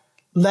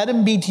 let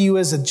him be to you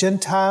as a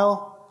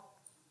Gentile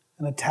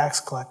and a tax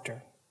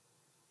collector.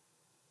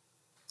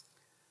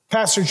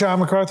 Pastor John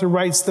MacArthur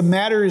writes, the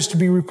matter is to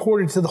be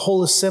reported to the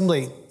whole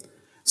assembly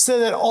so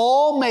that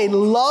all may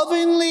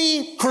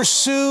lovingly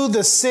pursue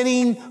the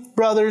sinning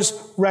brother's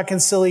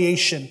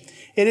reconciliation.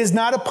 It is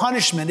not a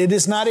punishment. It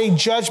is not a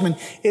judgment.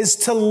 It is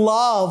to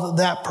love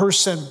that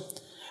person.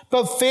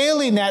 But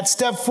failing that,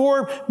 step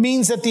 4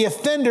 means that the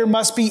offender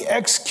must be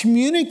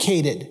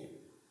excommunicated,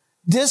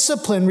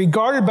 disciplined,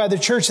 regarded by the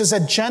church as a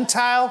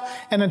Gentile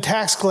and a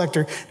tax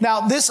collector.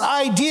 Now, this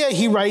idea,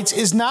 he writes,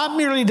 is not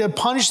merely to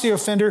punish the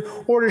offender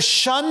or to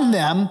shun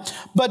them,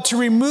 but to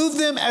remove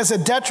them as a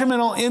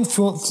detrimental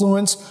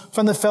influence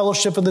from the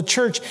fellowship of the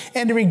church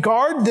and to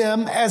regard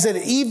them as an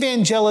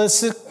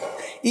evangelistic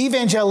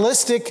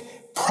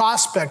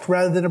prospect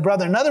rather than a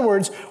brother. In other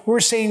words, we're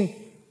saying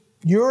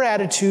your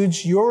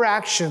attitudes, your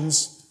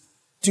actions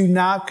do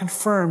not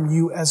confirm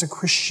you as a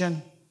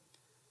Christian.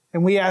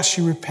 And we ask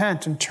you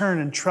repent and turn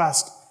and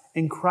trust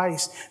in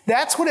Christ.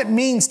 That's what it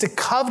means to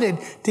covenant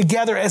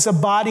together as a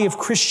body of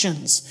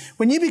Christians.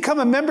 When you become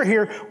a member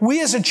here,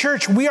 we as a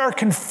church, we are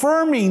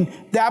confirming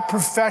that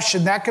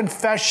profession, that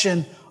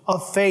confession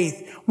of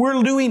faith.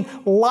 We're doing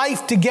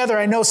life together.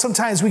 I know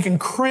sometimes we can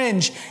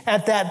cringe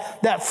at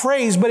that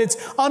phrase, but it's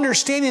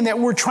understanding that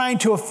we're trying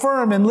to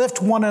affirm and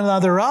lift one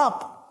another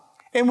up.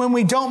 And when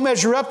we don't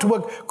measure up to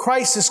what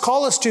Christ has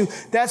called us to,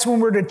 that's when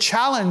we're to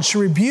challenge, to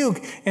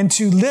rebuke, and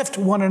to lift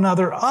one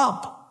another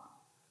up.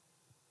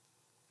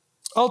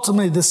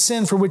 Ultimately, the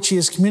sin for which he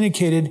has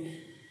communicated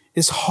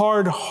is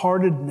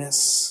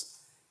hard-heartedness.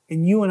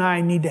 And you and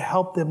I need to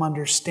help them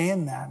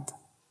understand that.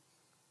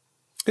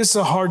 This is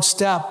a hard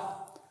step,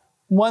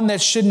 one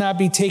that should not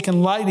be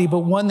taken lightly, but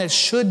one that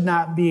should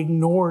not be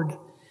ignored.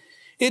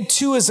 It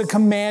too is a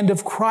command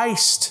of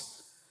Christ.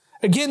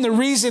 Again, the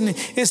reason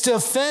is to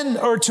offend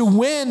or to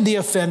win the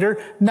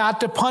offender, not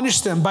to punish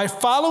them. By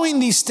following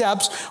these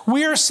steps,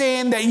 we are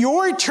saying that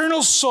your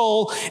eternal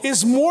soul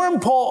is more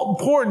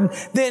important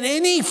than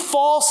any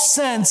false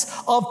sense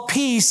of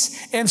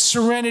peace and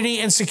serenity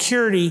and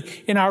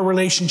security in our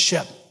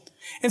relationship.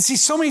 And see,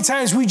 so many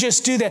times we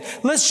just do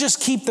that. Let's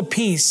just keep the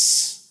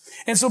peace.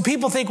 And so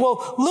people think,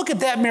 well, look at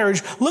that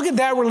marriage, look at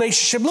that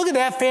relationship, look at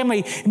that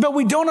family. But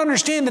we don't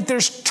understand that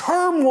there's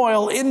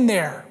turmoil in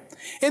there.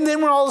 And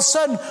then when all of a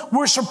sudden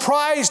we're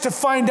surprised to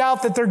find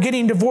out that they're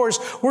getting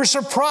divorced, we're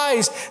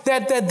surprised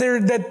that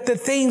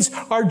things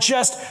are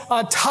just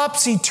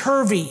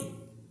topsy-turvy.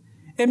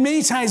 And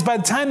many times by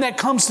the time that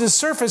comes to the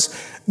surface,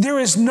 there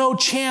is no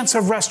chance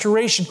of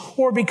restoration,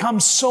 or it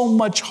becomes so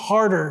much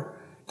harder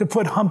to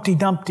put Humpty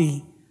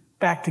Dumpty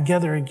back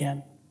together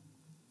again.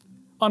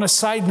 On a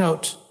side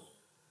note,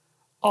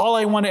 all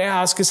I want to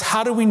ask is,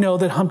 how do we know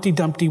that Humpty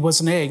Dumpty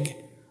was an egg?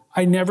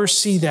 I never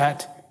see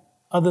that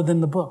other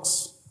than the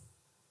books.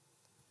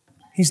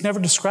 He's never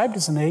described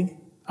as an egg.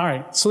 All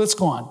right, so let's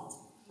go on.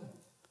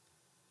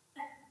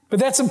 But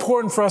that's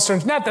important for us to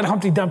understand. Not that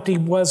Humpty Dumpty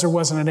was or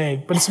wasn't an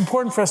egg, but it's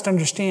important for us to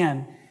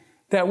understand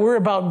that we're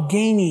about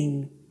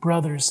gaining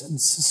brothers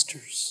and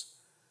sisters.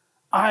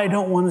 I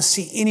don't want to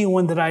see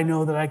anyone that I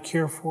know that I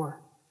care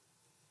for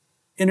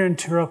enter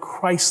into a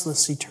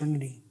Christless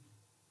eternity,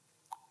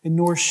 and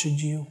nor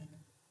should you.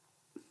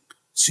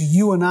 So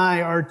you and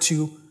I are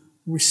to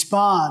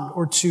respond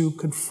or to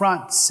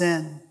confront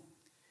sin.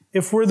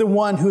 If we're the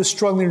one who is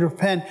struggling to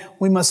repent,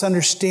 we must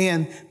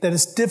understand that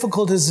as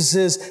difficult as this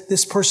is,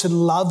 this person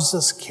loves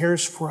us,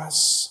 cares for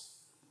us.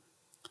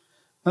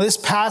 Now, this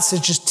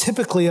passage is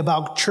typically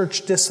about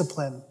church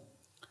discipline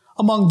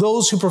among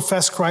those who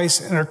profess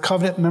Christ and are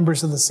covenant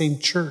members of the same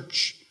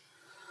church.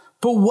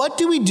 But what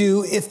do we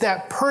do if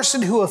that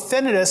person who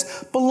offended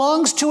us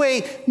belongs to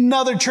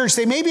another church?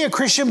 They may be a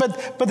Christian,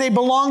 but they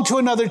belong to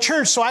another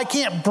church, so I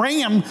can't bring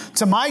them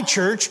to my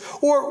church.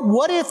 Or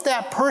what if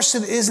that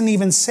person isn't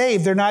even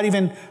saved? They're not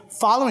even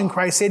following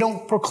Christ. They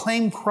don't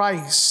proclaim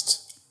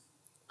Christ.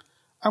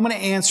 I'm going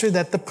to answer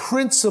that the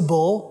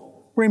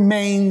principle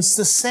remains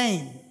the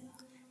same.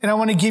 And I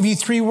want to give you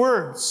 3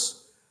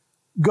 words.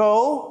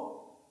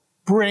 Go,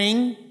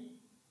 bring,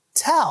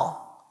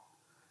 tell.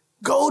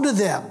 Go to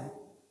them.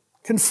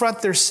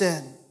 Confront their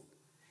sin.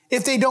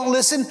 If they don't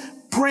listen,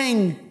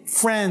 bring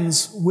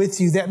friends with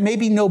you that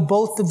maybe know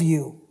both of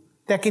you,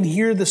 that can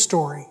hear the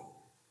story.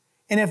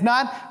 And if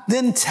not,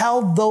 then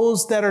tell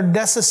those that are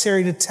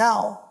necessary to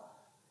tell.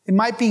 It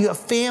might be a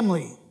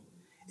family.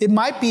 It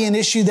might be an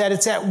issue that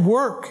it's at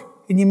work,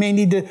 and you may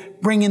need to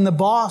bring in the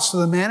boss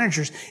or the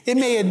managers. It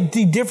may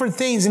be different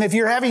things. And if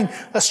you're having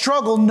a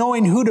struggle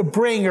knowing who to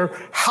bring or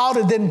how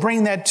to then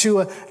bring that to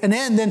an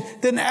end,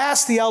 then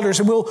ask the elders,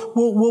 and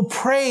we'll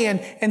pray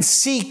and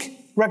seek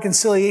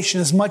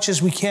reconciliation as much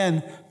as we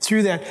can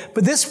through that.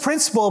 But this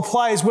principle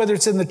applies whether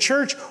it's in the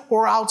church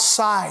or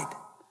outside,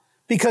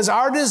 because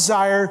our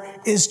desire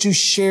is to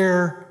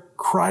share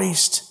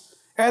Christ.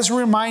 As a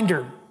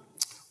reminder,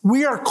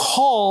 we are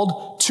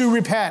called to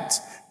repent,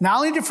 not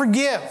only to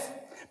forgive,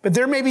 but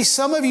there may be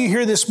some of you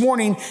here this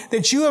morning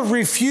that you have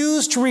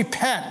refused to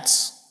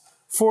repent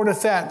for an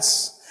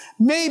offense,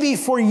 maybe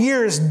for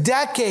years,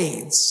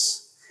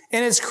 decades,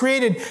 and it's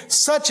created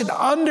such an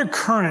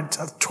undercurrent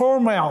of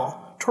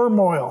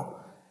turmoil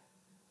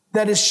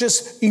that it's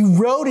just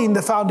eroding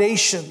the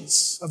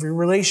foundations of your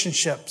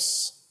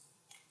relationships.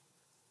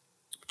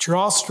 But you're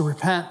also to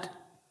repent.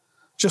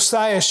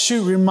 Josiah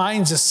Shute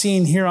reminds us,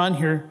 seen here on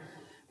here,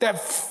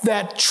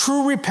 that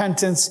true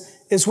repentance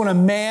is when a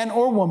man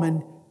or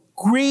woman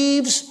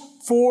grieves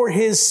for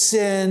his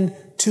sin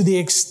to the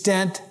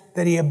extent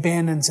that he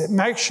abandons it.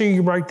 Make sure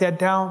you write that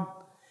down.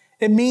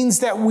 It means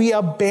that we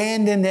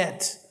abandon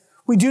it.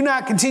 We do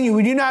not continue.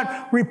 We do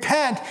not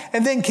repent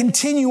and then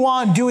continue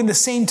on doing the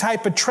same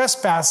type of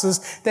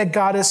trespasses that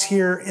got us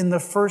here in the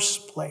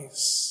first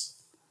place.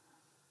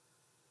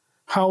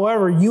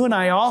 However, you and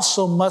I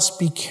also must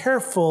be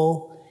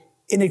careful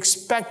in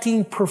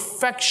expecting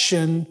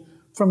perfection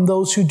from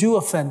those who do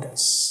offend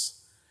us.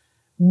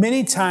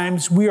 Many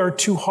times we are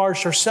too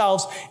harsh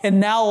ourselves, and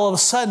now all of a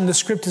sudden the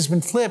script has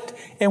been flipped,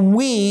 and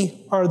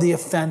we are the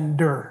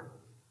offender.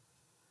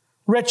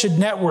 Wretched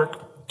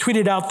Network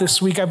tweeted out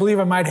this week, I believe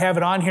I might have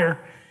it on here.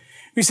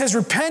 He says,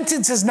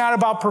 repentance is not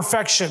about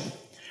perfection.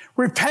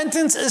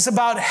 Repentance is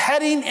about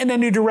heading in a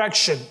new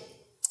direction.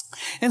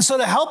 And so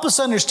to help us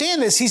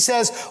understand this, he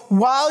says,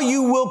 while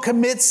you will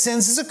commit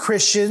sins as a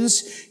Christian,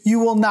 you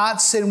will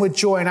not sin with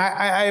joy. And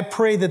I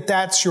pray that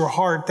that's your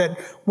heart, that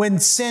when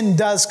sin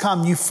does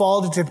come, you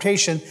fall to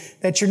temptation,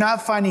 that you're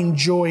not finding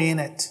joy in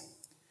it.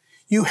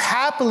 You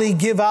happily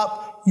give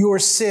up your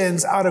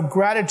sins out of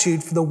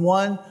gratitude for the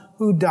one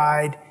who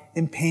died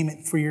in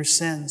payment for your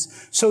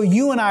sins. So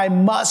you and I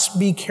must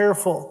be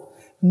careful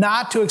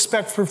not to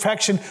expect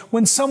perfection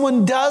when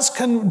someone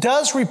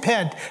does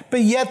repent,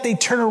 but yet they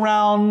turn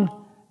around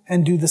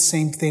and do the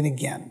same thing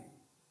again.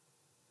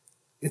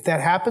 If that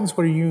happens,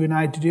 what are you and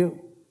I to do?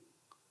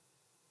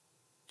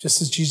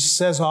 Just as Jesus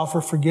says, offer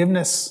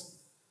forgiveness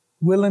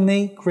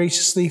willingly,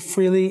 graciously,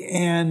 freely,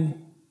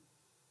 and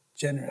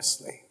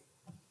generously,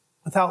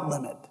 without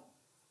limit.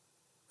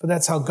 But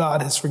that's how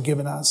God has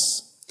forgiven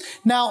us.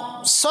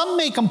 Now, some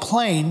may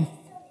complain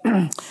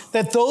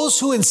that those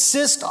who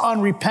insist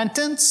on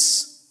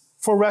repentance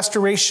for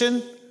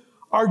restoration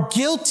are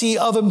guilty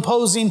of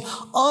imposing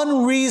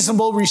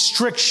unreasonable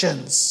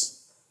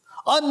restrictions,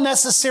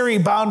 unnecessary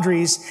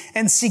boundaries,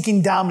 and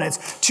seeking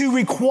dominance. To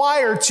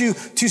require, to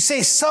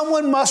say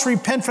someone must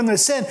repent from their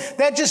sin,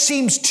 that just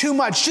seems too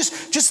much.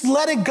 Just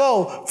let it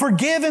go.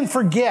 Forgive and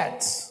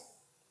forget.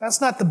 That's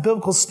not the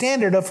biblical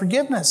standard of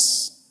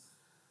forgiveness.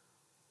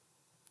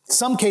 In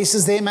some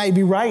cases, they might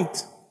be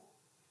right.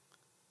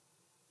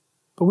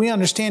 But we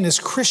understand as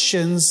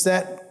Christians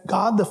that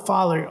God the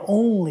Father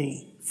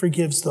only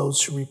forgives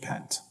those who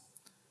repent.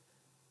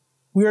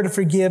 We are to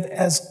forgive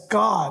as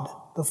God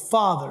the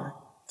Father,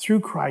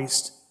 through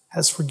Christ,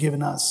 has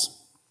forgiven us.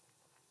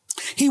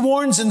 He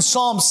warns in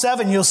Psalm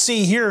 7, you'll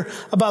see here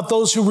about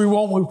those who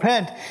won't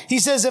repent. He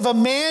says, if a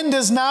man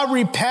does not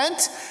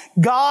repent,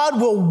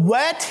 God will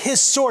whet his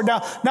sword.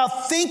 Now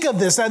think of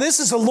this. Now this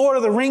is a Lord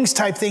of the Rings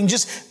type thing.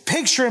 Just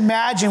picture,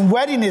 imagine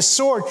whetting his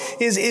sword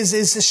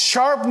is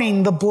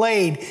sharpening the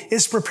blade,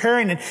 is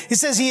preparing it. He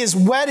says he has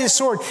whet his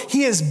sword.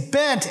 He has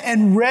bent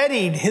and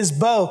readied his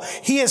bow.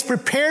 He has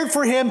prepared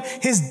for him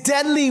his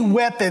deadly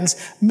weapons,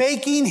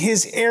 making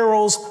his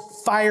arrows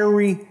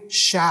fiery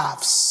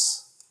shafts.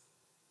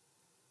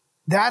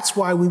 That's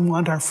why we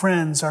want our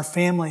friends, our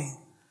family,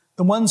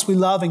 the ones we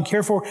love and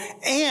care for,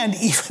 and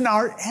even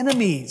our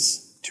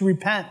enemies to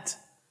repent.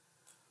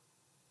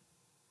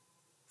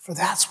 For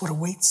that's what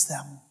awaits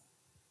them.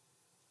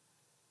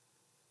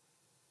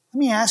 Let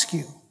me ask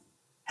you,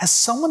 has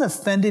someone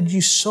offended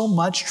you so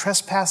much,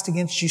 trespassed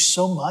against you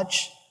so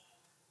much,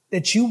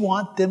 that you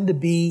want them to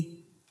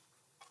be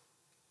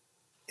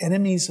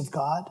enemies of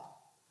God?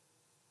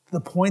 To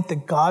the point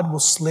that God will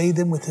slay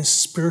them with his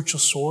spiritual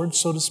sword,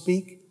 so to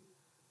speak?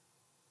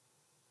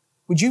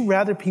 Would you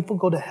rather people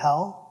go to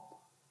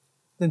hell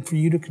than for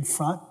you to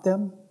confront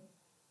them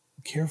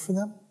and care for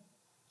them?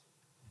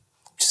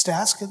 Just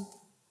asking.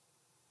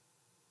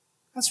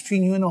 That's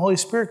between you and the Holy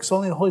Spirit, because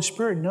only the Holy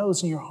Spirit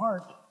knows in your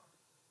heart.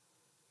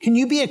 Can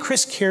you be a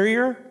Chris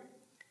Carrier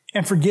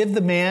and forgive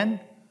the man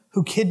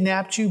who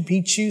kidnapped you,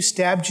 beat you,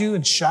 stabbed you,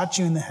 and shot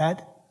you in the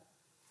head?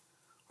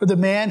 Or the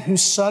man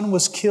whose son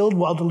was killed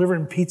while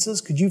delivering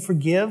pizzas? Could you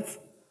forgive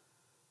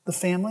the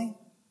family?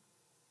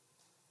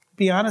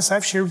 Be honest,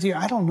 I've shared with you,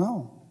 I don't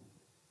know.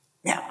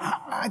 Yeah,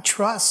 I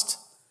trust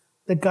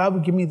that God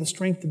would give me the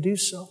strength to do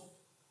so.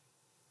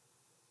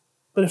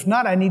 But if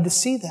not, I need to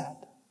see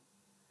that.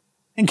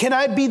 And can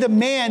I be the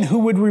man who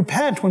would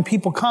repent when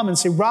people come and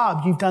say,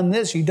 Rob, you've done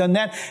this, you've done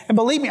that. And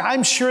believe me,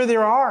 I'm sure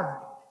there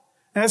are.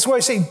 And that's why I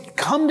say,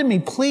 come to me,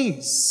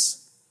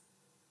 please.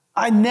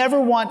 I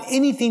never want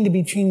anything to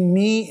be between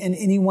me and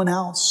anyone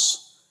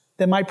else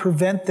that might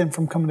prevent them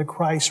from coming to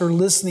Christ or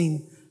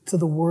listening to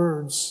the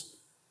words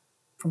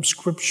from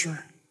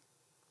Scripture.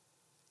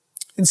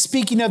 And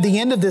speaking of the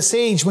end of this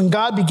age, when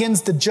God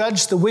begins to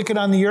judge the wicked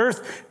on the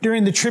earth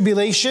during the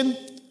tribulation,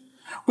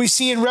 we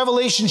see in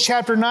Revelation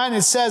chapter 9,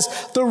 it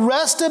says, the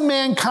rest of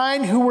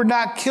mankind who were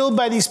not killed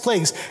by these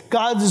plagues.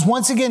 God is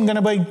once again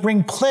going to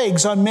bring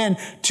plagues on men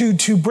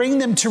to bring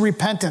them to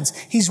repentance.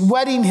 He's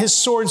whetting his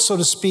sword, so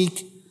to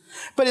speak.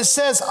 But it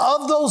says,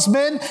 of those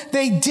men,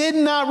 they did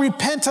not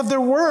repent of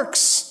their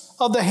works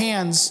of the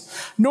hands,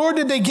 nor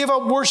did they give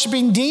up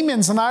worshiping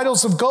demons and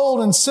idols of gold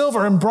and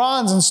silver and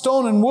bronze and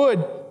stone and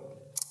wood,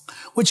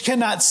 which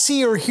cannot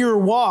see or hear or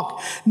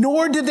walk,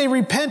 nor did they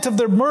repent of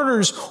their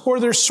murders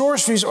or their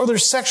sorceries or their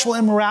sexual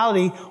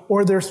immorality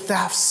or their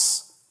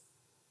thefts.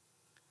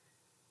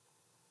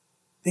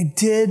 They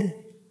did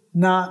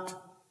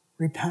not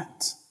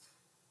repent.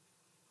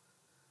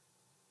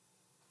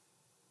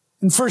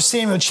 In 1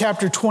 Samuel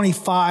chapter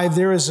 25,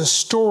 there is a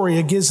story.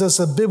 It gives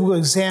us a biblical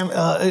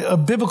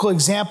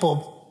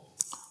example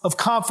of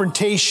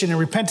confrontation and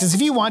repentance. If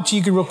you want to,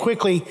 you can real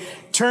quickly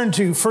turn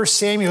to 1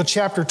 Samuel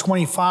chapter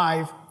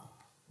 25.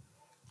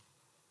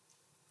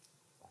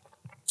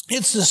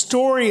 It's the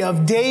story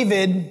of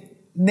David,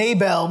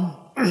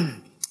 Nabal,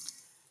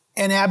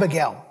 and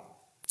Abigail.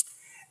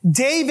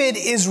 David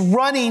is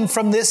running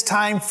from this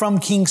time from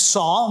King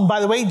Saul. And by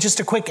the way, just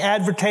a quick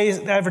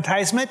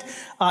advertisement.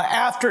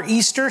 After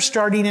Easter,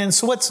 starting in,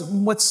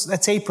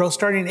 that's April,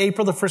 starting in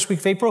April, the first week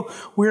of April,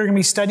 we're going to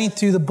be studying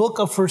through the book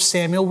of 1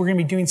 Samuel. We're going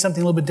to be doing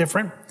something a little bit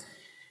different.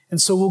 And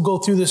so we'll go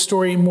through the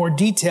story in more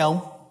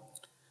detail.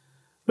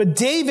 But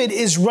David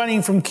is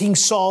running from King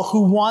Saul,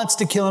 who wants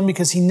to kill him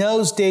because he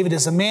knows David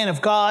is a man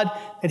of God,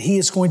 that he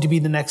is going to be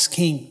the next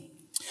king.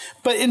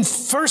 But in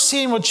 1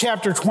 Samuel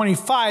chapter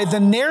 25, the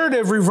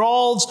narrative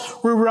revolves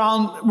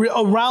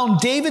around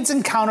David's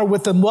encounter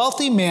with a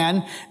wealthy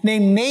man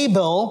named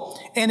Nabal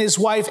and his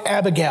wife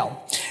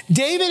Abigail.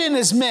 David and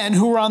his men,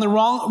 who were on the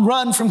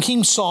run from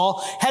King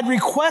Saul, had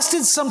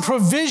requested some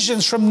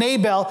provisions from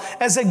Nabal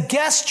as a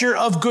gesture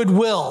of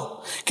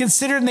goodwill,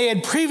 considering they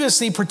had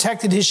previously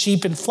protected his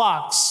sheep and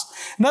flocks.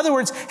 In other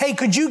words, hey,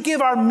 could you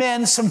give our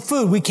men some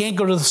food? We can't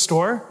go to the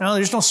store. No,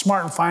 there's no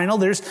Smart and Final.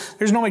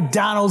 There's no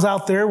McDonald's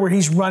out there where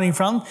he's running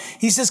from.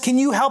 He says, can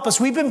you help us?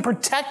 We've been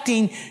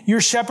protecting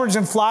your shepherds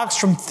and flocks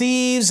from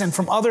thieves and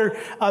from other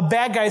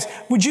bad guys.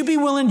 Would you be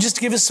willing just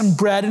to give us some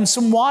bread and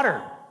some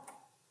water?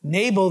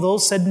 Nabal, though,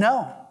 said,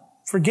 no,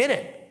 forget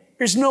it.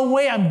 There's no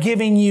way I'm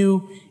giving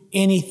you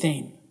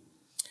anything.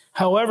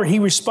 However, he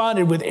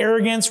responded with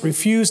arrogance,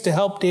 refused to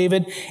help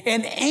David,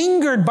 and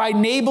angered by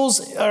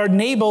Nabal's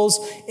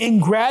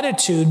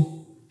ingratitude,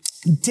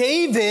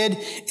 David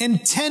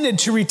intended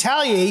to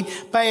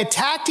retaliate by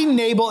attacking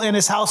Nabal and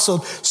his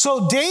household.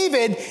 So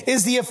David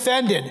is the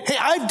offended. Hey,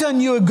 I've done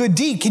you a good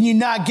deed. Can you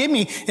not give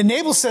me? And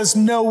Nabal says,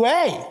 no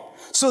way.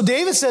 So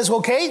David says,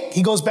 okay,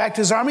 he goes back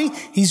to his army.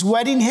 He's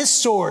whetting his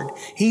sword.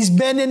 He's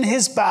bending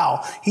his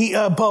bow.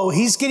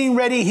 He's getting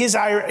ready his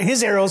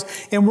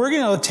arrows, and we're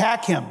going to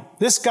attack him.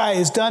 This guy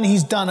is done.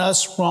 He's done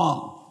us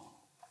wrong.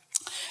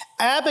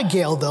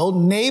 Abigail, though,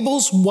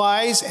 Nabal's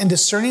wise and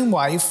discerning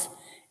wife,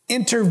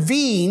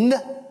 intervened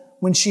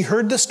when she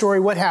heard the story,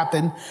 what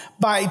happened,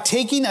 by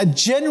taking a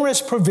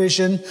generous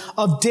provision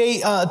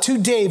to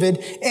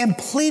David and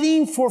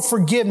pleading for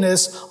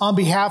forgiveness on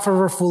behalf of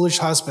her foolish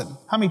husband.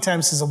 How many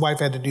times has a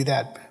wife had to do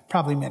that?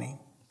 Probably many.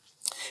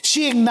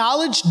 She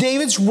acknowledged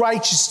David's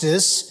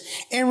righteousness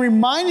and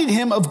reminded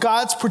him of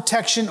God's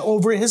protection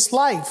over his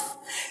life.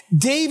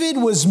 David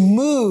was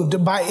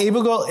moved by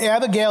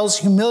Abigail's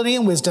humility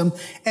and wisdom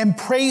and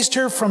praised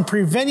her from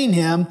preventing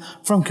him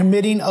from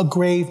committing a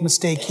grave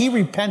mistake. He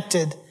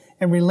repented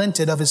and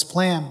relented of his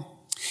plan.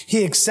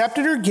 He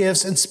accepted her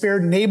gifts and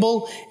spared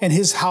Nabal and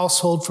his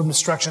household from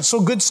destruction.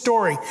 So good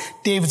story.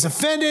 David's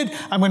offended.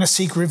 I'm going to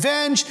seek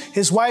revenge.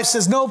 His wife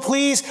says, no,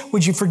 please.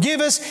 Would you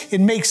forgive us?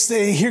 It makes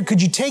here.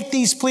 Could you take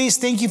these, please?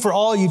 Thank you for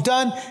all you've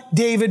done.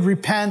 David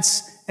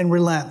repents and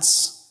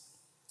relents.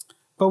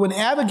 But when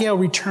Abigail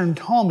returned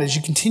home, as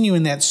you continue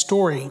in that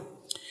story,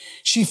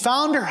 she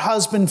found her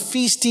husband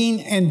feasting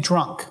and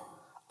drunk,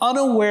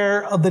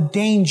 unaware of the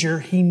danger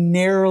he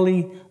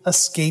narrowly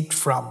escaped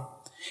from.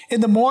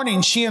 In the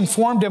morning, she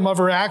informed him of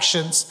her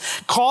actions,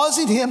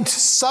 causing him to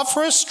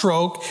suffer a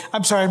stroke.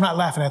 I'm sorry, I'm not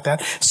laughing at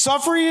that.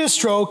 Suffering a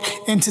stroke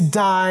and to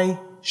die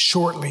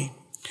shortly.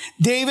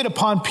 David,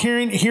 upon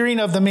hearing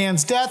of the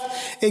man's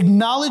death,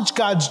 acknowledged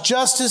God's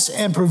justice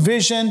and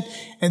provision,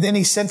 and then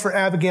he sent for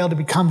Abigail to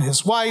become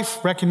his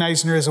wife,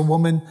 recognizing her as a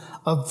woman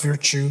of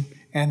virtue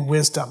and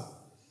wisdom.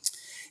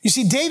 You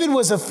see, David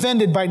was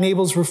offended by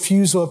Nabal's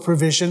refusal of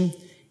provision,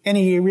 and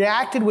he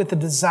reacted with a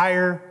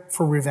desire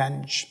for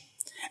revenge.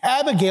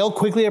 Abigail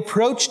quickly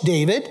approached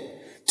David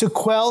to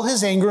quell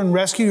his anger and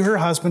rescue her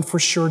husband for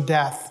sure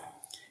death.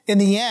 In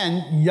the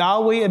end,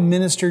 Yahweh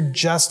administered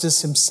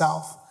justice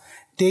himself.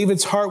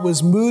 David's heart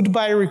was moved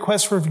by a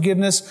request for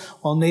forgiveness,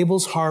 while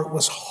Nabal's heart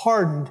was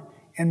hardened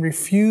and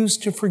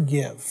refused to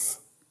forgive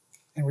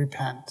and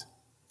repent,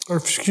 or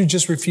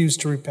just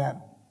refused to repent.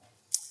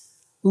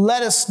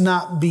 Let us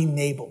not be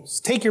Nabals.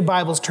 Take your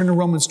Bibles, turn to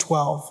Romans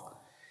 12.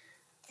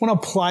 I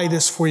want to apply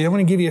this for you. I'm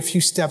going to give you a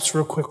few steps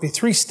real quickly,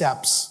 3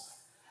 steps,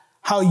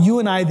 how you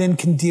and I then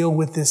can deal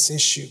with this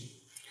issue.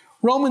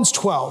 Romans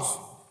 12.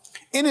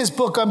 In his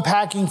book,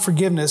 Unpacking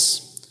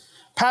Forgiveness,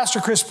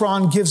 Pastor Chris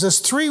Braun gives us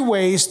 3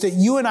 ways that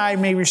you and I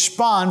may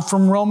respond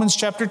from Romans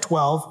chapter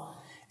 12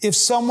 if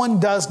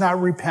someone does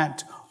not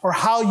repent, or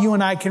how you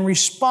and I can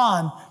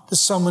respond to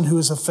someone who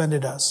has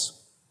offended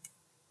us.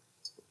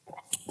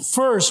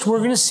 First, we're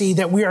going to see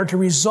that we are to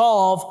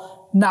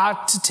resolve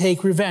not to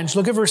take revenge.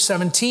 Look at verse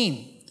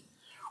 17.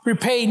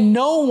 Repay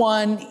no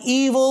one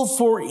evil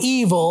for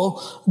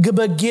evil,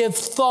 but give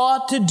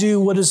thought to do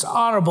what is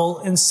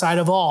honorable in sight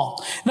of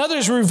all. In other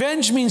words,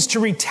 revenge means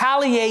to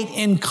retaliate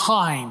in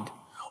kind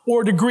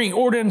or degree,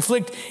 or to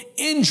inflict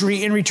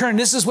injury in return.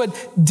 This is what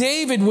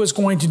David was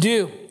going to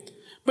do.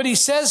 But he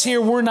says here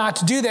we're not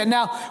to do that.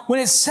 Now, when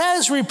it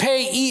says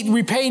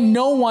repay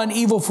no one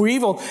evil for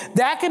evil,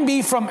 that can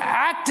be from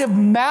active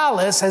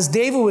malice, as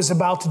David was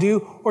about to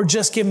do, or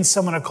just giving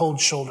someone a cold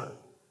shoulder.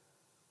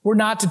 We're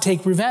not to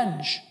take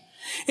revenge.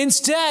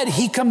 Instead,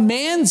 he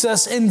commands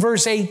us in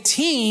verse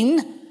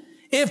 18,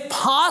 If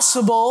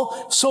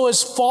possible, so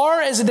as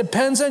far as it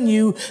depends on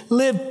you,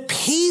 live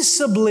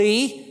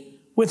peaceably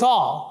with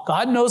all.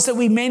 God knows that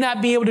we may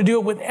not be able to do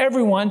it with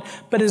everyone,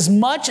 but as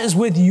much as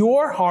with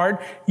your heart,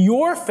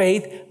 your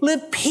faith,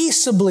 live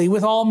peaceably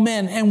with all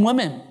men and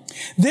women.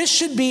 This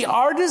should be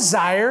our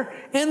desire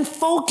and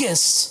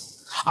focus.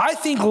 I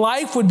think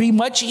life would be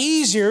much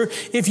easier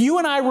if you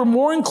and I were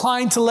more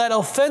inclined to let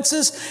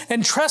offenses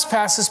and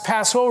trespasses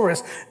pass over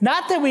us.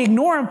 Not that we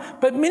ignore them,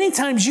 but many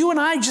times you and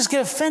I just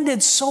get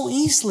offended so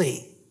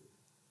easily.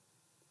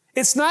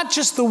 It's not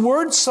just the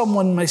words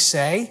someone may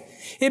say.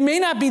 It may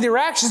not be their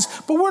actions,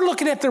 but we're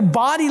looking at their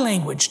body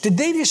language. Did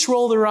they just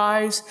roll their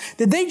eyes?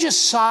 Did they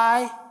just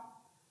sigh?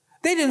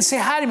 They didn't say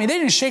hi to me. They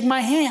didn't shake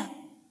my hand.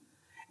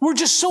 We're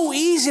just so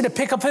easy to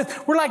pick up.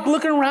 We're like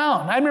looking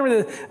around. I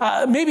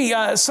remember maybe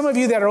some of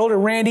you that are older,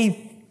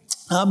 Randy,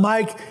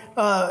 Mike,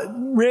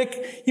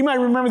 Rick, you might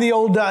remember the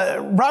old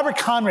Robert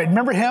Conrad.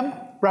 Remember him?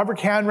 Robert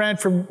Conrad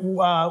from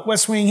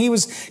West Wing. He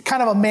was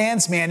kind of a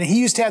man's man, and he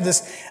used to have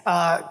this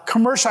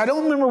commercial. I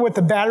don't remember what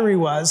the battery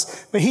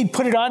was, but he'd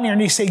put it on there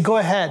and he'd say, "Go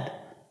ahead,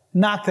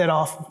 knock that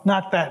off,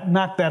 knock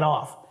that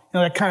off." You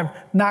know, that kind of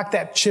knock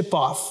that chip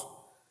off.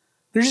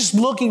 They're just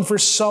looking for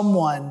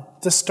someone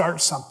to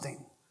start something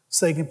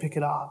so they can pick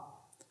it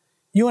up.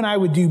 You and I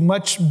would do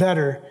much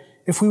better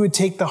if we would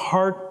take the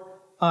heart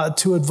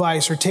to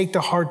advice, or take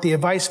to heart the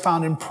advice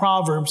found in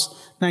Proverbs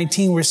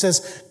 19, where it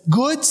says,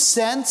 "Good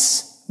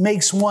sense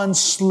makes one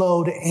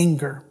slow to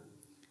anger,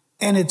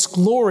 and its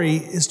glory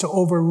is to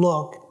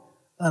overlook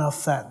an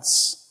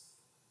offense."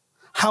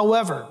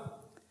 However,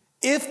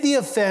 if the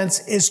offense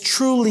is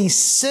truly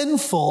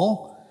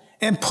sinful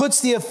and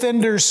puts the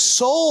offender's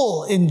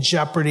soul in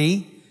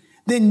jeopardy,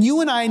 then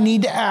you and I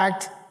need to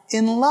act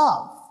in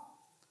love.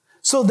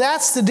 So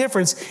that's the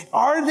difference.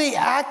 Are they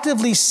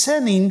actively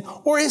sinning,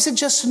 or is it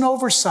just an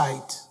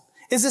oversight?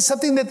 Is it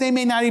something that they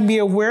may not even be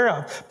aware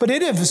of? But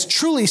if it's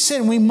truly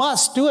sin, we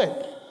must do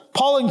it.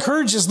 Paul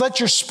encourages,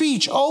 let your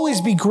speech always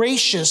be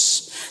gracious,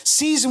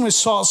 seasoned with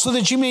salt, so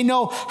that you may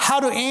know how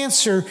to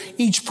answer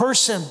each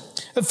person.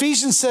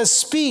 Ephesians says,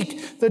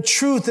 speak the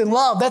truth in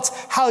love. That's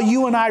how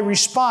you and I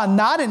respond,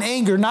 not in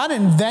anger, not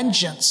in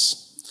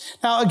vengeance.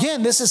 Now,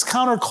 again, this is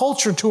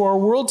counterculture to our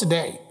world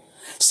today.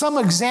 Some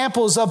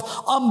examples of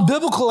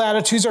unbiblical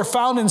attitudes are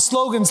found in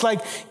slogans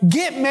like,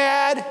 get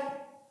mad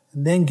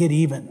and then get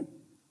even.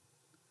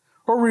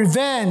 Or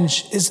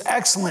revenge is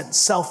excellent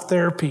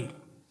self-therapy.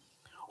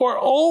 Or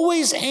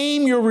always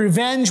aim your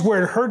revenge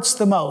where it hurts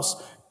the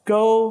most.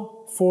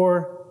 Go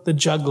for the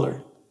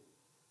jugular.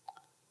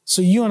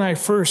 So you and I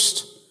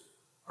first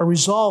are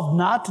resolved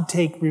not to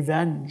take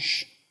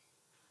revenge.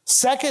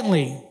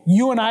 Secondly,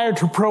 you and I are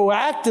to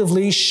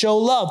proactively show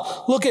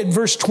love. Look at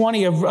verse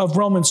 20 of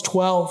Romans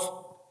 12.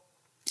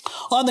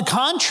 On the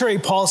contrary,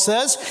 Paul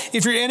says,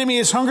 if your enemy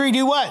is hungry,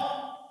 do what?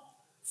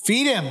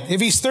 Feed him.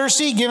 If he's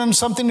thirsty, give him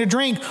something to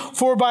drink.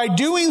 For by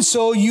doing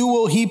so, you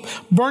will heap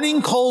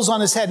burning coals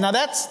on his head. Now,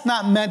 that's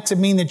not meant to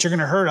mean that you're going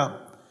to hurt him.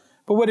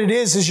 But what it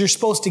is you're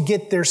supposed to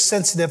get their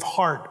sensitive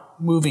heart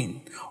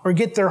moving, or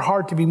get their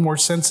heart to be more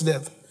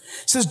sensitive.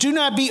 It says, do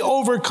not be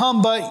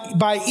overcome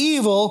by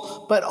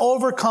evil, but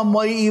overcome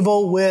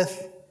evil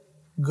with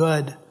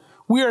good.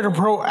 We are to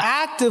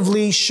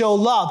proactively show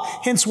love,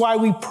 hence why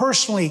we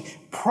personally,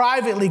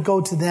 privately go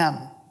to them.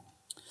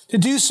 To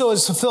do so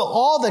is fulfill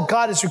all that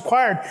God has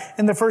required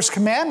in the first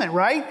commandment,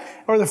 right?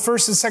 Or the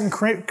first and second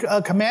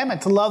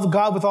commandment, to love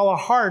God with all our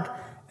heart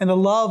and to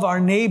love our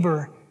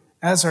neighbor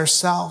as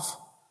ourselves.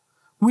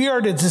 We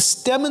are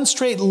to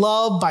demonstrate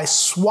love by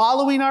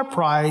swallowing our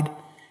pride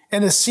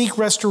and to seek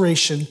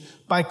restoration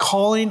by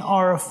calling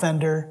our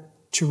offender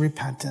to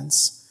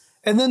repentance.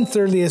 And then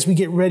thirdly, as we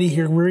get ready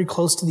here, very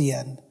close to the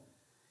end,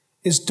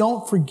 is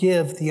don't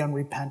forgive the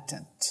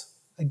unrepentant.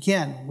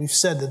 Again, we've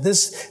said that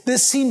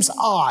this seems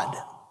odd,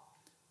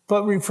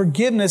 but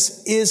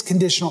forgiveness is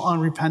conditional on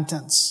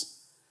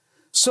repentance.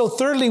 So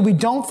thirdly, we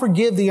don't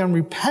forgive the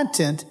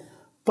unrepentant,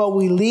 but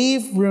we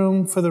leave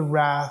room for the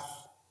wrath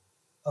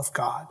of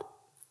God.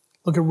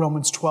 Look at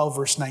Romans 12,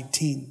 verse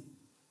 19.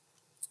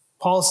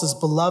 Paul says,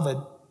 beloved,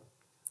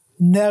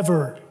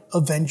 never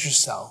avenge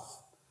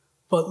yourself,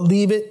 but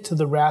leave it to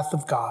the wrath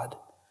of God.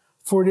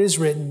 For it is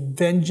written,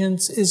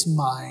 vengeance is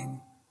mine,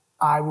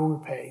 I will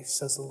repay,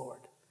 says the Lord.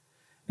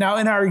 Now,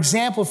 in our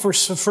example for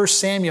 1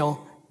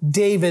 Samuel,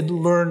 David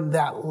learned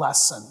that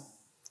lesson.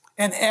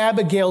 And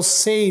Abigail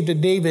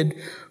saved David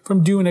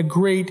from doing a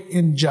great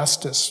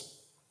injustice.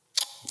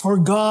 For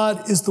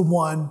God is the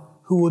one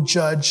who will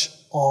judge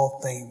all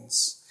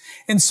things.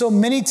 And so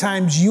many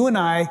times you and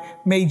I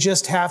may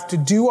just have to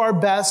do our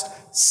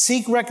best,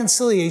 seek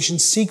reconciliation,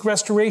 seek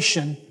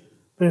restoration.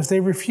 But if they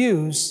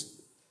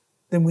refuse,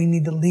 then we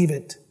need to leave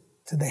it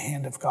to the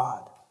hand of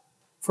God.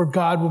 For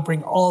God will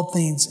bring all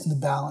things into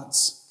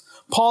balance.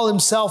 Paul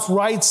himself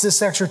writes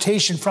this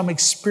exhortation from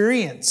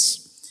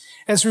experience.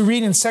 As we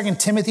read in 2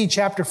 Timothy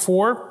chapter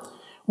 4,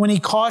 when he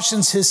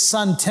cautions his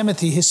son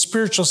Timothy, his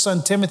spiritual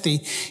son Timothy,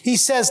 he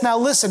says, now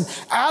listen,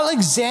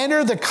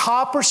 Alexander the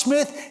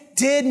coppersmith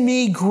did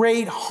me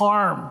great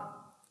harm.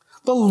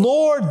 The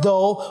Lord,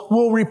 though,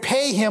 will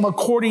repay him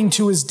according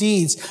to his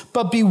deeds.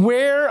 But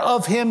beware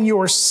of him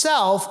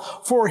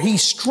yourself, for he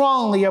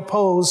strongly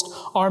opposed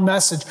our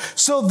message.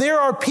 So there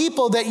are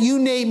people that you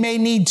may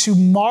need to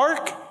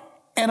mark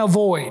and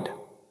avoid.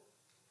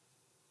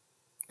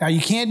 Now,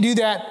 you can't do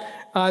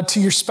that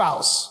to your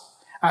spouse.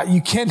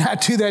 You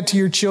cannot do that to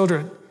your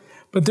children.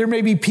 But there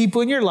may be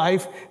people in your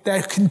life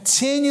that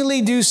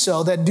continually do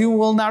so, that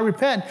will not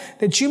repent,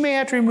 that you may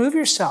have to remove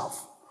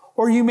yourself,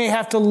 or you may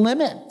have to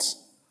limit,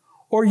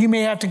 or you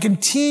may have to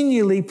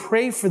continually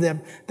pray for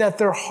them that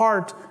their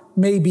heart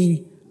may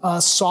be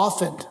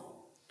softened.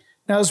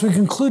 Now, as we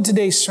conclude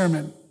today's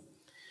sermon,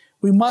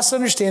 we must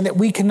understand that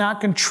we cannot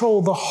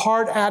control the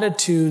heart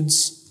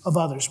attitudes of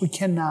others. We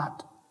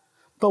cannot.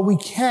 But we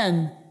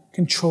can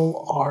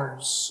control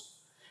ours.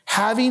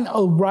 Having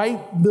a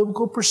right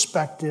biblical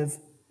perspective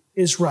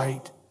is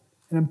right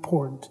and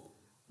important.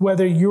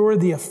 Whether you're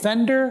the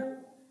offender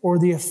or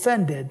the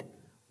offended,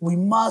 we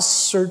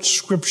must search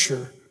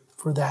Scripture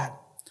for that.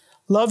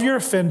 Love your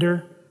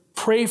offender,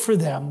 pray for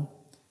them.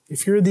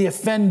 If you're the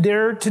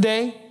offender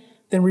today,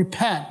 then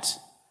repent,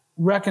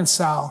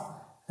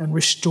 reconcile, and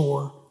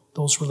restore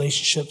those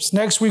relationships.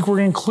 Next week, we're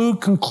going to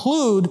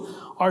conclude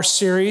our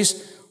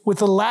series with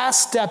the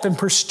last step in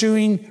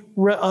pursuing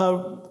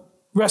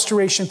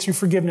restoration through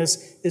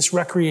forgiveness is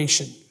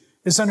recreation.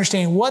 Is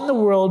understanding what in the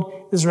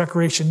world is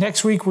recreation.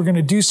 Next week, we're going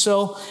to do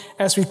so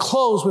as we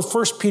close with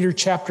 1 Peter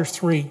chapter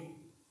 3. He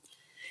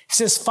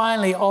says,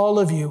 finally, all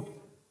of you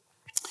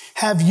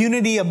have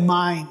unity of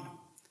mind,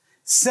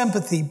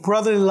 sympathy,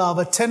 brotherly love,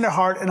 a tender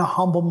heart, and a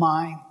humble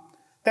mind.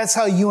 That's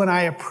how you and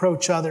I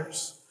approach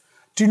others.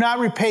 Do not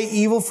repay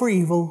evil for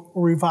evil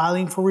or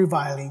reviling for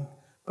reviling,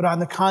 but on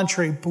the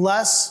contrary,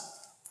 bless,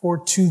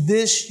 for to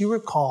this you were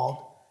called,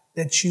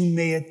 that you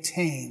may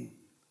attain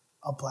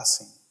a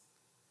blessing.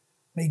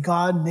 May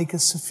God make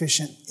us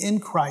sufficient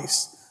in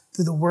Christ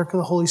through the work of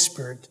the Holy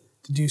Spirit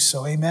to do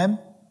so. Amen.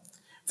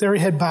 With every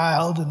head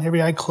bowed and every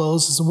eye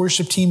closed as the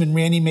worship team and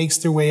Randy makes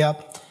their way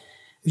up.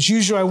 As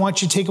usual, I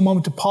want you to take a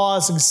moment to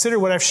pause and consider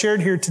what I've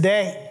shared here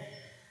today.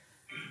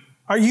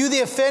 Are you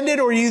the offended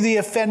or are you the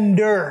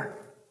offender?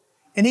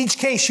 In each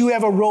case, you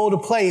have a role to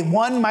play.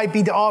 One might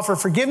be to offer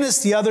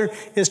forgiveness. The other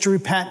is to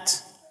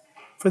repent.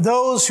 For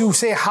those who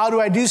say, how do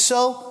I do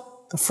so?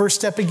 The first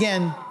step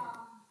again,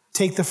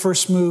 take the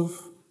first move.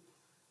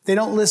 If they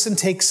don't listen,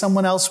 take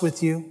someone else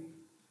with you.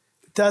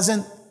 If it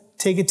doesn't,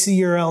 take it to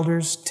your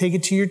elders, take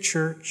it to your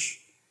church.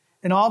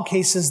 In all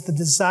cases, the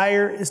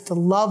desire is to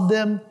love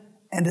them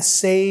and to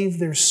save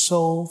their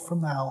soul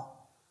from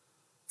hell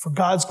for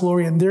God's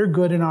glory and their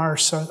good and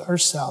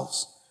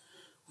ourselves.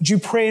 Would you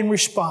pray and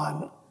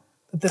respond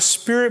that the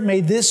Spirit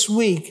may this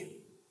week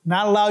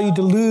not allow you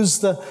to lose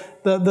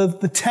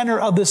the tenor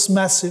of this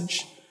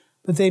message,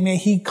 but may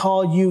He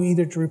call you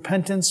either to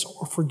repentance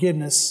or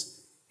forgiveness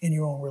in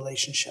your own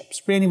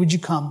relationships. Randy, would you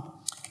come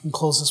and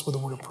close us with a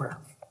word of prayer?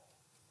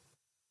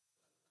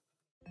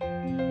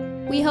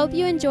 We hope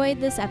you enjoyed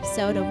this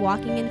episode of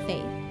Walking in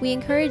Faith. We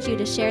encourage you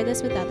to share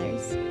this with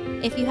others.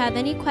 If you have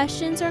any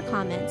questions or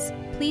comments,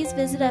 please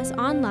visit us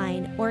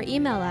online or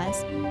email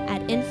us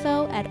at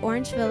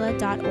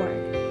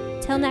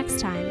info@orangevilla.org. Till next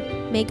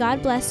time, may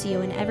God bless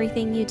you in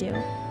everything you do.